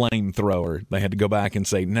a flamethrower. They had to go back and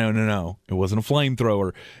say, no, it wasn't a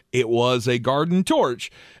flamethrower. It was a garden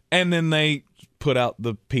torch. And then they put out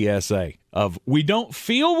the PSA of, we don't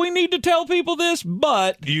feel we need to tell people this,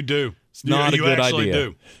 but you do. It's not a good idea.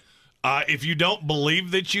 Do. If you don't believe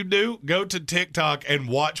that you do, go to TikTok and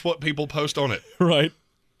watch what people post on it. Right.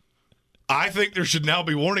 I think there should now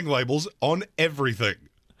be warning labels on everything.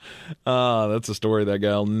 That's a story that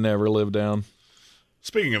guy will never live down.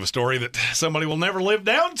 Speaking of a story that somebody will never live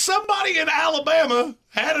down, somebody in Alabama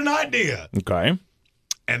had an idea. Okay.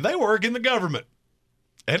 And they work in the government.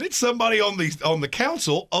 And it's somebody on the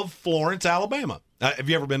council of Florence, Alabama. Have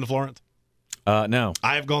you ever been to Florence? No.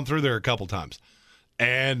 I have gone through there a couple times.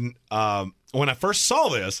 And when I first saw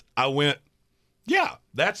this, I went, yeah,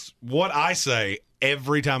 that's what I say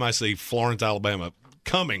every time I see Florence, Alabama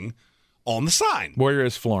coming on the sign. Where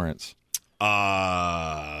is Florence?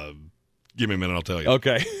 Give me a minute, I'll tell you.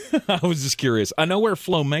 Okay. I was just curious. I know where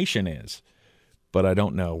Flomation is, but I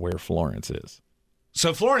don't know where Florence is.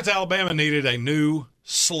 So Florence, Alabama needed a new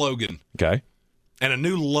slogan. Okay. And a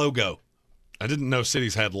new logo. I didn't know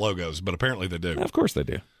cities had logos, but apparently they do. Of course they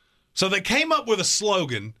do. So they came up with a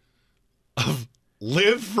slogan of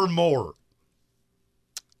live for more.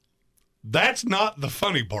 That's not the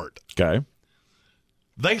funny part. Okay.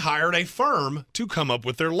 They hired a firm to come up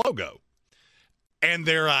with their logo. And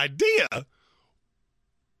their idea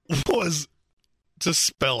was to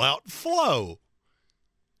spell out flow.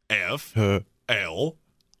 F-L-O.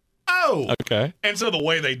 Okay. And so the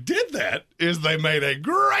way they did that is they made a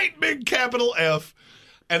great big capital F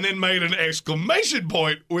and then made an exclamation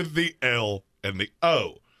point with the L and the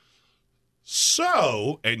O.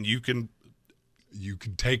 So, and you can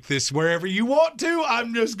take this wherever you want to.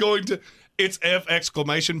 I'm just going to, it's F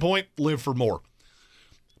exclamation point, live for more.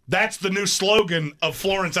 That's the new slogan of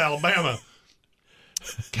Florence, Alabama.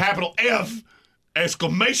 Capital F,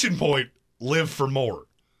 exclamation point, live for more.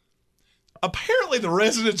 Apparently the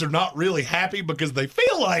residents are not really happy because they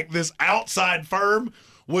feel like this outside firm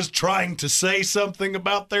was trying to say something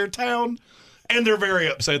about their town, and they're very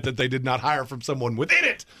upset that they did not hire from someone within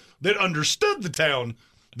it that understood the town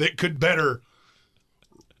that could better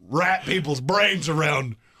wrap people's brains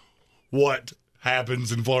around what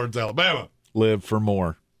happens in Florence, Alabama. Live for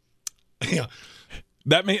more. Yeah.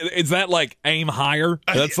 That mean, is that like aim higher?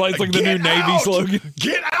 That's like the new Navy slogan.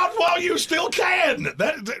 Get out while you still can.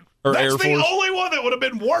 That's Air the Force. only one that would have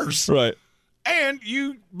been worse. Right. And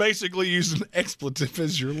you basically use an expletive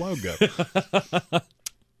as your logo. I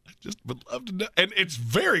just would love to know. And it's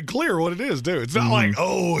very clear what it is, too. It's not like,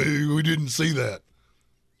 oh, we didn't see that.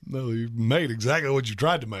 No, you made exactly what you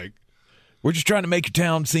tried to make. We're just trying to make your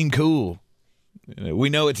town seem cool. We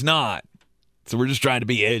know it's not. So we're just trying to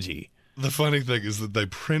be edgy. The funny thing is that they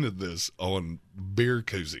printed this on beer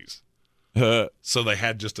koozies. So they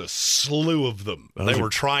had just a slew of them. They were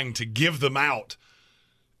trying to give them out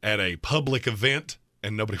at a public event,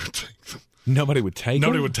 and nobody would take them. Nobody would take them?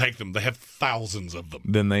 Nobody would take them. They have thousands of them.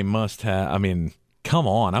 Then they must have, I mean, come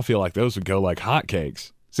on. I feel like those would go like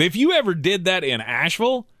hotcakes. See, if you ever did that in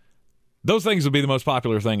Asheville, those things would be the most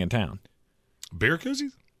popular thing in town. Beer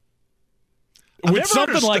koozies? With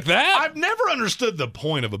something like that? I've never understood the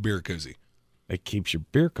point of a beer koozie. It keeps your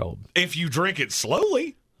beer cold. If you drink it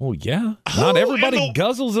slowly. Well, yeah. Not everybody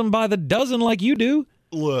guzzles them by the dozen like you do.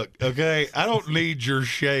 Look, okay, I don't need your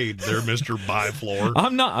shade there, Mr. Byfloor.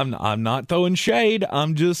 I'm not throwing shade.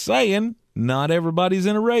 I'm just saying not everybody's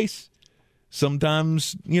in a race.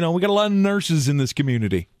 Sometimes, we got a lot of nurses in this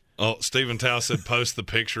community. Oh, Stephen Tao said post the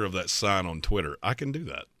picture of that sign on Twitter. I can do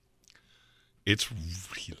that. It's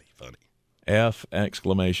really funny. F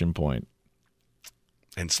exclamation point.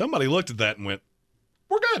 And somebody looked at that and went,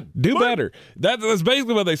 we're good. Do better. That's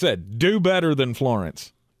basically what they said. Do better than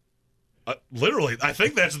Florence. Literally, I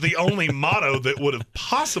think that's the only motto that would have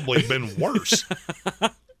possibly been worse.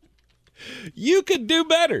 You could do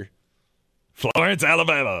better. Florence,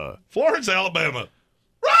 Alabama. Florence, Alabama.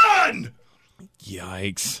 Run!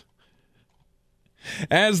 Yikes.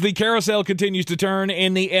 As the carousel continues to turn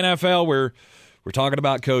in the NFL, we're talking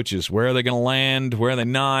about coaches. Where are they going to land? Where are they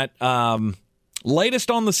not?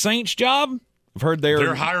 Latest on the Saints job? I've heard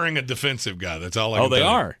they're hiring a defensive guy. That's all I can tell you.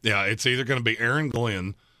 Are? Yeah, it's either going to be Aaron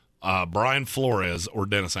Glenn, Brian Flores, or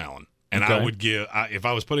Dennis Allen. And I would give, if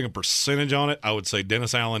I was putting a percentage on it, I would say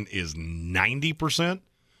Dennis Allen is 90%.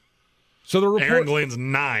 So Aaron Glenn's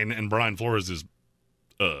 9%, and Brian Flores is.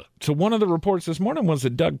 So one of the reports this morning was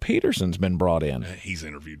that Doug Peterson's been brought in. He's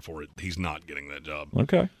interviewed for it. He's not getting that job.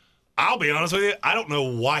 Okay. I'll be honest with you. I don't know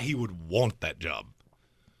why he would want that job.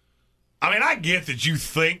 I mean, I get that you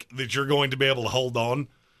think that you're going to be able to hold on.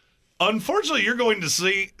 Unfortunately, you're going to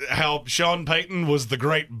see how Sean Payton was the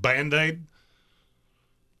great Band-Aid.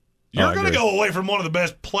 You're going to go away from one of the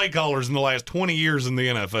best play callers in the last 20 years in the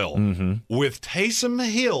NFL with Taysom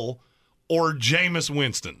Hill or Jameis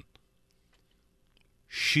Winston.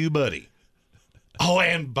 Shoe buddy. Oh,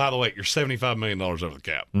 and by the way, you're $75 million over the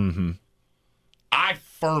cap. Mm-hmm. I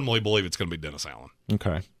firmly believe it's going to be Dennis Allen.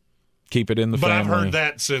 Okay. Keep it in the but family. I've heard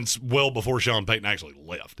that since well before Sean Payton actually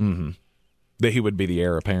left. Mm-hmm. That he would be the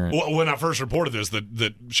heir apparent. Well, when I first reported this,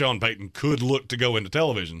 that Sean Payton could look to go into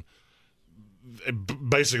television,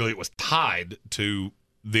 basically it was tied to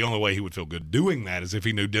the only way he would feel good doing that is if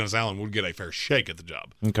he knew Dennis Allen would get a fair shake at the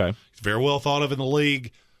job. Okay. He's very well thought of in the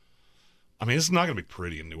league. I mean, it's not going to be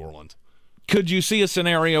pretty in New Orleans. Could you see a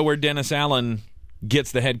scenario where Dennis Allen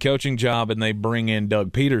gets the head coaching job and they bring in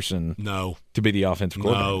Doug Peterson to be the offensive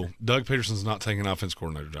coordinator? No. Doug Peterson's not taking an offensive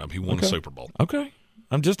coordinator job. He won a Super Bowl. Okay.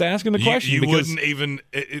 I'm just asking the question. You because wouldn't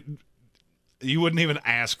even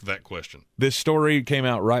ask that question. This story came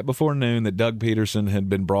out right before noon that Doug Peterson had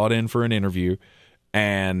been brought in for an interview,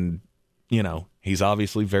 and, he's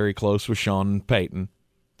obviously very close with Sean Payton.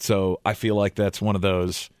 So I feel like that's one of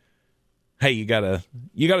those, hey, you gotta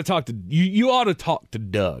talk to you ought to talk to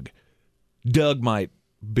Doug. Doug might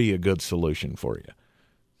be a good solution for you.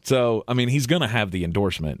 So, I mean, he's going to have the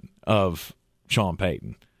endorsement of Sean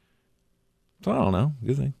Payton. So I don't know.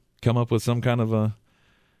 You think come up with some kind of a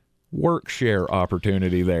work share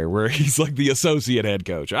opportunity there where he's like the associate head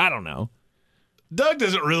coach? I don't know. Doug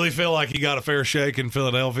doesn't really feel like he got a fair shake in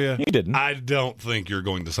Philadelphia. He didn't. I don't think you're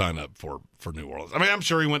going to sign up for New Orleans. I mean, I'm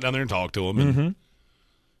sure he went down there and talked to him.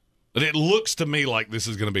 But it looks to me like this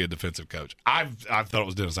is going to be a defensive coach. I've thought it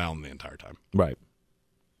was Dennis Allen the entire time. Right.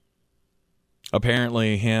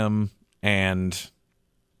 Apparently him and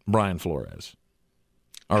Brian Flores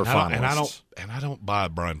are finalists. And I don't buy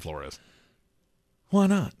Brian Flores. Why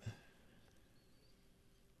not?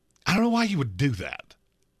 I don't know why you would do that.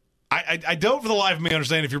 I don't for the life of me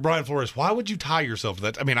understand if you're Brian Flores, why would you tie yourself to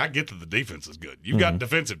that? I mean, I get that the defense is good. You've got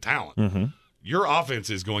defensive talent. Your offense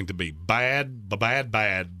is going to be bad.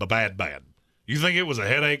 You think it was a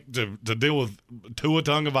headache to deal with Tua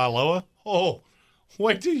Tagovailoa? Oh,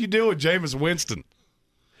 wait till you deal with Jameis Winston.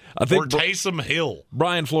 I think or Taysom Hill.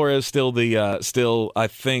 Brian Flores still I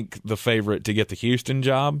think the favorite to get the Houston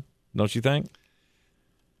job. Don't you think?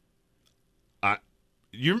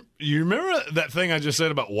 You remember that thing I just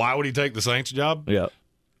said about why would he take the Saints job? Yeah.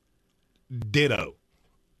 Ditto.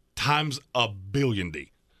 Times a billion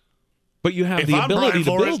D. But you have the ability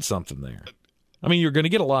to build something there. I mean, you're going to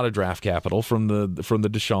get a lot of draft capital from the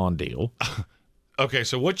Deshaun deal. Okay,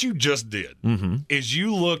 so what you just did is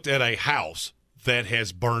you looked at a house that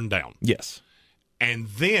has burned down. Yes. And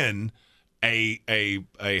then a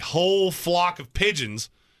whole flock of pigeons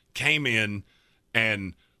came in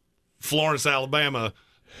and Florence, Alabama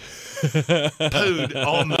pooed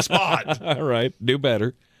on the spot. All right, do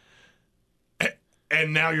better.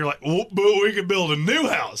 And now you're like, well, but we could build a new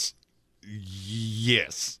house.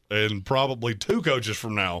 Yes, and probably 2 coaches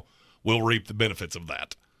from now will reap the benefits of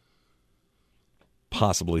that.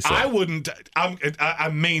 Possibly so. I wouldn't. I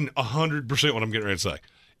mean 100% what I'm getting ready to say.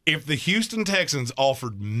 If the Houston Texans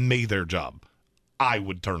offered me their job, I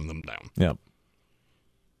would turn them down. Yep.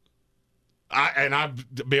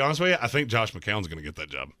 To be honest with you, I think Josh McCown's going to get that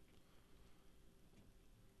job.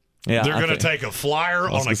 Yeah, they're going to take a flyer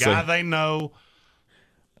on a guy they know.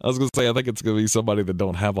 I was going to say, I think it's going to be somebody that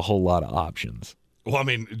don't have a whole lot of options. Well, I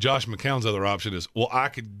mean, Josh McCown's other option is, well, I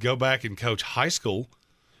could go back and coach high school.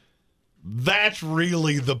 That's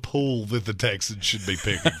really the pool that the Texans should be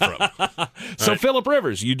picking from. So, right? Phillip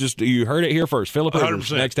Rivers, you heard it here first. Phillip Rivers,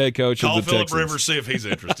 100%. Next head coach Call of the Phillip Texans. Rivers, see if he's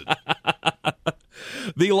interested.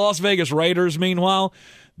 The Las Vegas Raiders, meanwhile,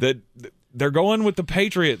 they're going with the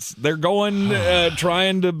Patriots. They're going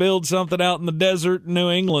trying to build something out in the desert,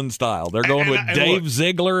 New England style. They're going with Dave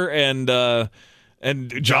Ziegler and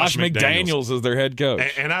Josh McDaniels as their head coach.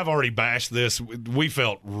 And I've already bashed this. We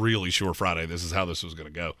felt really sure Friday this is how this was going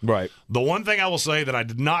to go. Right. The one thing I will say that I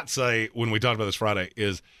did not say when we talked about this Friday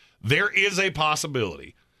is there is a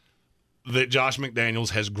possibility that Josh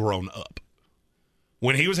McDaniels has grown up.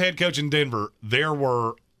 When he was head coach in Denver, there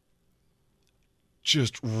were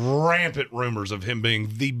just rampant rumors of him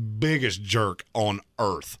being the biggest jerk on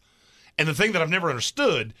earth. And the thing that I've never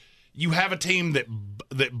understood, you have a team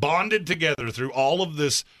that bonded together through all of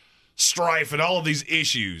this strife and all of these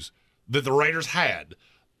issues that the Raiders had.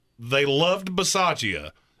 They loved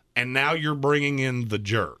Bisaccia, and now you're bringing in the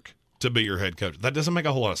jerk to be your head coach. That doesn't make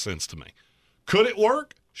a whole lot of sense to me. Could it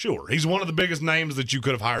work? Sure. He's one of the biggest names that you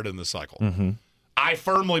could have hired in this cycle. Mm-hmm. I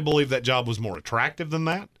firmly believe that job was more attractive than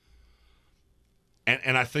that.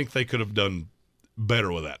 And I think they could have done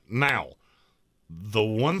better with that. Now, the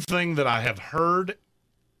one thing that I have heard,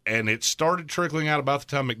 and it started trickling out about the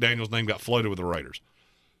time McDaniel's name got floated with the Raiders,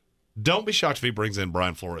 don't be shocked if he brings in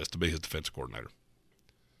Brian Flores to be his defensive coordinator.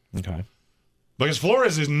 Okay. Because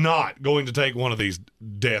Flores is not going to take one of these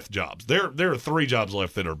death jobs. There are 3 jobs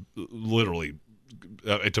left that are literally,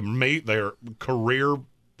 to me, they're career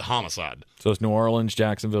homicide. So it's New Orleans,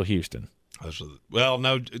 Jacksonville, Houston. Well,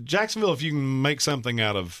 no, Jacksonville, if you can make something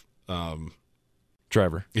out of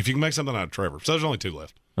Trevor. If you can make something out of Trevor. So there's only 2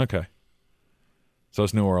 left. Okay. So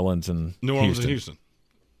it's New Orleans and Houston.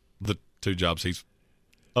 The 2 jobs he's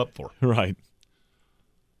up for. Right.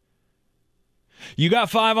 You got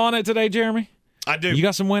 5 on it today, Jeremy? I do. You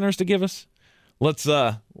got some winners to give us? Let's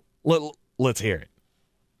hear it.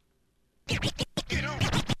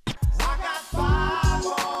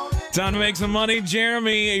 Time to make some money,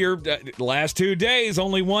 Jeremy. Your last 2 days,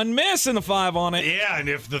 only 1 miss and a 5 on it. Yeah, and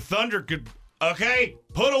if the Thunder could,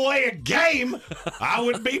 put away a game, I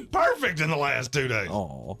would be perfect in the last 2 days.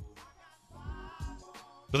 Oh,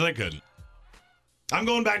 but they couldn't. I'm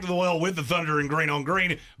going back to the well with the Thunder and green on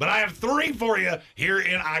green, but I have 3 for you here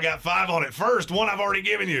in I Got 5 on it. First, one I've already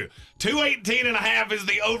given you. 218.5 is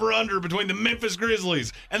the over-under between the Memphis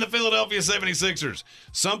Grizzlies and the Philadelphia 76ers.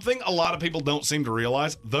 Something a lot of people don't seem to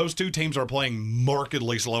realize, those 2 teams are playing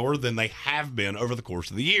markedly slower than they have been over the course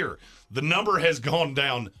of the year. The number has gone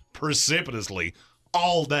down precipitously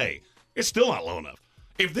all day. It's still not low enough.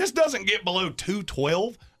 If this doesn't get below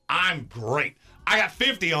 212, I'm great. I got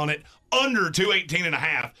 50 on it. Under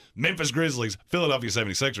 218.5, Memphis Grizzlies, Philadelphia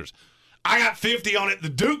 76ers. I got 50 on it. The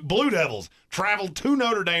Duke Blue Devils traveled to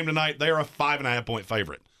Notre Dame tonight. They are a 5.5-point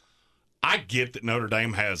favorite. I get that Notre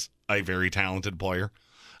Dame has a very talented player.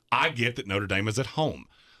 I get that Notre Dame is at home.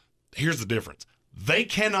 Here's the difference. They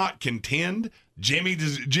cannot contend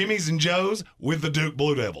Jimmy's and Joe's with the Duke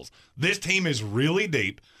Blue Devils. This team is really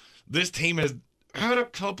deep. This team has had a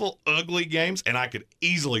couple ugly games, and I could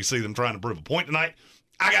easily see them trying to prove a point tonight.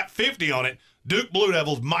 I got 50 on it. Duke Blue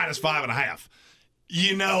Devils minus 5.5.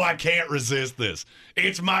 You know I can't resist this.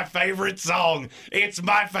 It's my favorite song. It's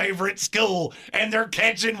my favorite school. And they're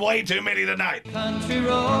catching way too many tonight. Country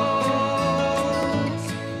roads,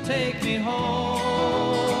 take me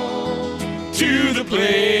home to the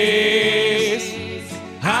place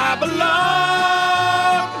I belong.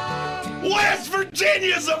 West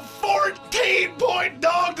Virginia's a 14-point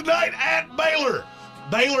dog tonight at Baylor.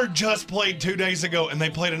 Baylor just played 2 days ago, and they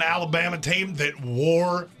played an Alabama team that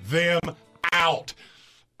wore them out.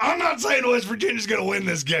 I'm not saying West Virginia's going to win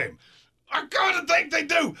this game. I kind of think they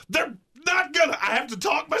do. They're not going to. I have to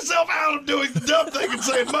talk myself out of doing the dumb thing and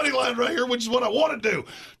saying money line right here, which is what I want to do.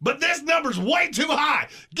 But this number's way too high.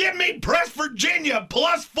 Give me Press Virginia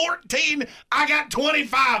plus 14. I got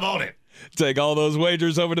 25 on it. Take all those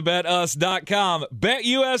wagers over to betus.com.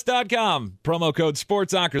 BetUS.com. Promo code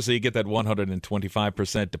Sportsocracy. Get that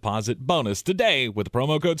 125% deposit bonus today with the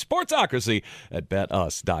promo code Sportsocracy at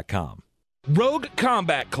betus.com. Rogue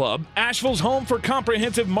Combat Club, Asheville's home for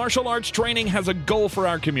comprehensive martial arts training, has a goal for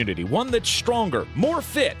our community, one that's stronger, more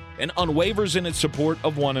fit, and unwavers in its support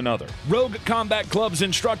of one another. Rogue Combat Club's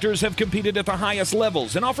instructors have competed at the highest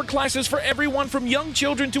levels and offer classes for everyone from young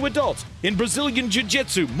children to adults in Brazilian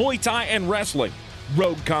Jiu-Jitsu, Muay Thai, and wrestling.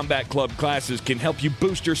 Rogue Combat Club classes can help you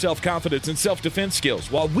boost your self-confidence and self-defense skills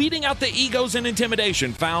while weeding out the egos and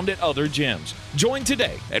intimidation found at other gyms. Join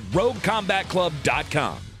today at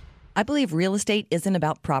roguecombatclub.com. I believe real estate isn't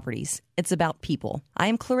about properties. It's about people. I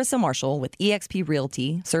am Clarissa Marshall with eXp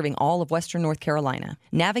Realty, serving all of Western North Carolina.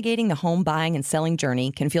 Navigating the home buying and selling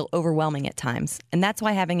journey can feel overwhelming at times, and that's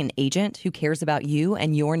why having an agent who cares about you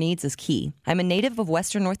and your needs is key. I'm a native of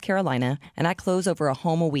Western North Carolina, and I close over a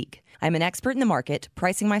home a week. I'm an expert in the market,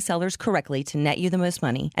 pricing my sellers correctly to net you the most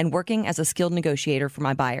money, and working as a skilled negotiator for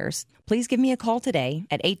my buyers. Please give me a call today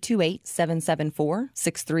at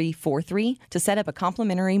 828-774-6343 to set up a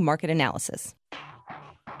complimentary market analysis.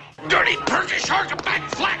 Dirty Turkish shark back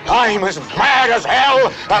flat. I'm as mad as hell,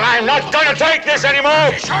 and I'm not gonna take this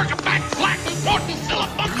anymore. Shark back flat.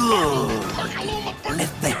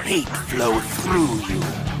 Let the hate flow through you.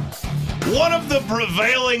 One of the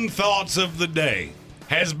prevailing thoughts of the day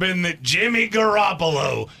has been that Jimmy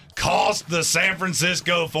Garoppolo cost the San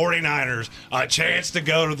Francisco 49ers a chance to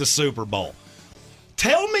go to the Super Bowl.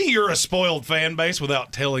 Tell me you're a spoiled fan base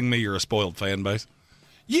without telling me you're a spoiled fan base.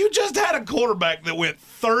 You just had a quarterback that went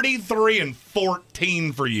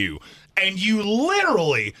 33-14 for you, and you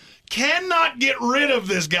literally cannot get rid of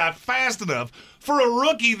this guy fast enough for a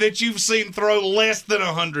rookie that you've seen throw less than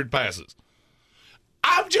 100 passes.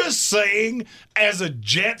 I'm just saying, as a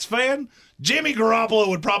Jets fan, Jimmy Garoppolo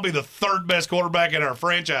would probably be the third best quarterback in our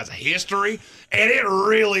franchise history, and it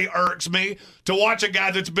really irks me to watch a guy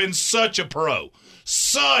that's been such a pro,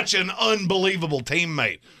 such an unbelievable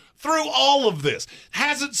teammate through all of this,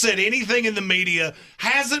 hasn't said anything in the media,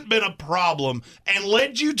 hasn't been a problem, and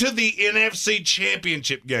led you to the NFC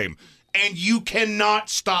Championship game, and you cannot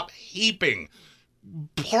stop heaping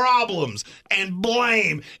problems and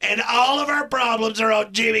blame, and all of our problems are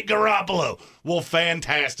on Jimmy Garoppolo. Well,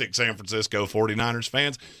 fantastic, San Francisco 49ers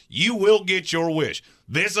fans. You will get your wish.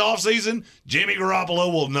 This offseason, Jimmy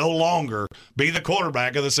Garoppolo will no longer be the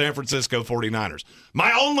quarterback of the San Francisco 49ers.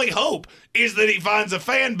 My only hope is that he finds a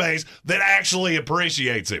fan base that actually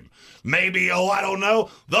appreciates him. Maybe, I don't know,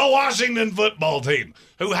 the Washington football team,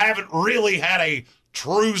 who haven't really had a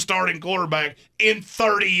true starting quarterback in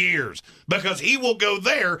 30 years, because he will go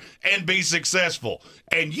there and be successful.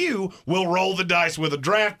 And you will roll the dice with a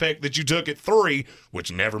draft pick that you took at 3,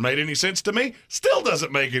 which never made any sense to me, still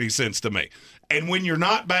doesn't make any sense to me. And when you're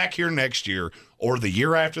not back here next year or the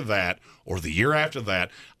year after that or the year after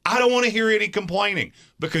that, I don't want to hear any complaining,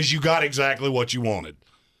 because you got exactly what you wanted.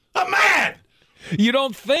 I'm mad. You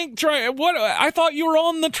don't think Trey? What? I thought you were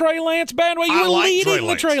on the Trey Lance bandwagon. You were leading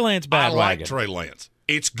the Trey Lance bandwagon. I like Trey Lance.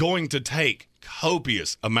 It's going to take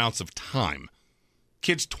copious amounts of time.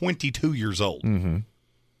 Kid's 22 years old. Mm-hmm.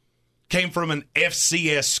 Came from an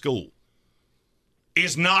FCS school.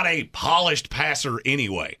 Is not a polished passer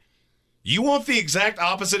anyway. You want the exact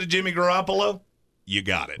opposite of Jimmy Garoppolo? You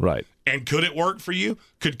got it. Right. And could it work for you?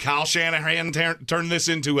 Could Kyle Shanahan turn this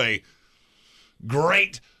into a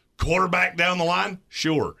great quarterback down the line?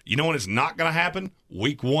 Sure. You know when it's not going to happen?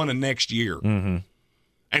 Week 1 of next year. Mm-hmm.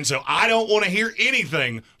 And so I don't want to hear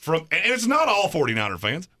anything from, and it's not all 49er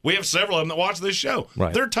fans. We have several of them that watch this show.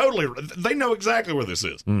 Right. They know exactly where this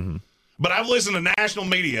is. Mm-hmm. But I've listened to national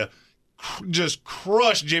media just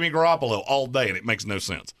crush Jimmy Garoppolo all day, and it makes no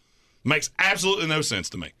sense. Makes absolutely no sense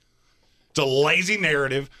to me. It's a lazy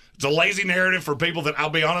narrative. It's a lazy narrative for people that, I'll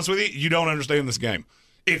be honest with you don't understand this game.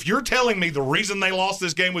 If you're telling me the reason they lost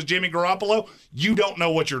this game was Jimmy Garoppolo, you don't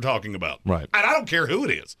know what you're talking about. Right. And I don't care who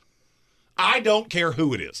it is. I don't care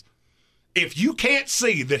who it is. If you can't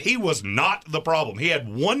see that he was not the problem,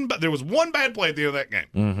 there was one bad play at the end of that game.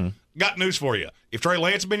 Mm-hmm. Got news for you. If Trey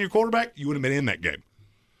Lance had been your quarterback, you would have been in that game.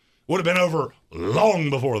 Would have been over long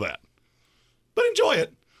before that. But enjoy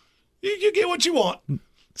it. You get what you want.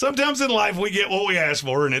 Sometimes in life we get what we ask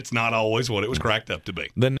for, and it's not always what it was cracked up to be.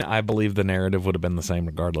 Then I believe the narrative would have been the same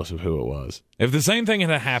regardless of who it was. If the same thing had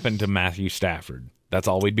happened to Matthew Stafford, that's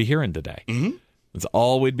all we'd be hearing today. Mm-hmm. That's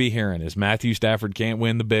all we'd be hearing is Matthew Stafford can't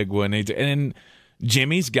win the big one. And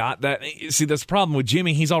Jimmy's got that. See, that's the problem with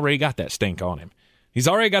Jimmy. He's already got that stink on him. He's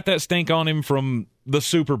already got that stink on him from the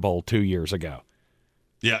Super Bowl 2 years ago.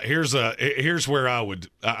 Yeah, here's where I would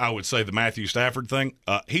say the Matthew Stafford thing.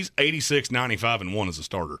 He's 86, 95, and 1 as a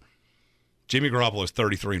starter. Jimmy Garoppolo is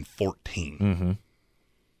 33 and 14. Mm-hmm.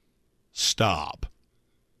 Stop.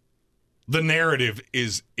 The narrative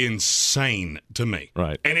is insane to me.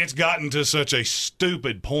 Right. And it's gotten to such a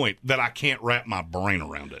stupid point that I can't wrap my brain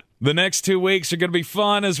around it. The next 2 weeks are going to be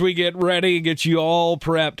fun as we get ready and get you all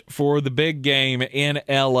prepped for the big game in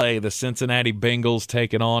L.A. The Cincinnati Bengals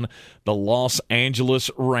taking on the Los Angeles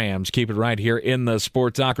Rams. Keep it right here in the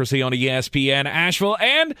Sportsocracy on ESPN Asheville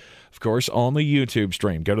and, of course, on the YouTube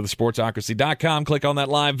stream. Go to thesportsocracy.com, click on that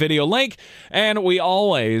live video link, and we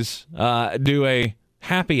always do a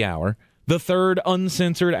happy hour. The third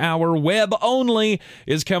uncensored hour, web only,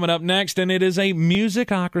 is coming up next, and it is a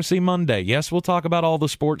Musicocracy Monday. Yes, we'll talk about all the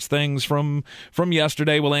sports things from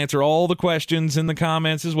yesterday. We'll answer all the questions in the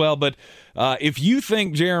comments as well. But if you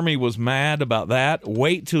think Jeremy was mad about that,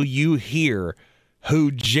 wait till you hear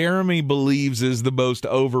who Jeremy believes is the most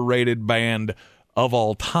overrated band of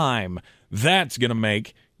all time. That's going to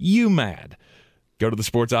make you mad. Go to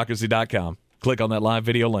thesportsocracy.com. Click on that live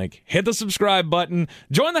video link. Hit the subscribe button.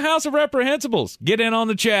 Join the House of Reprehensibles. Get in on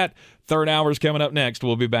the chat. Third hour's coming up next.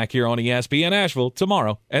 We'll be back here on ESPN Asheville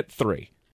tomorrow at 3.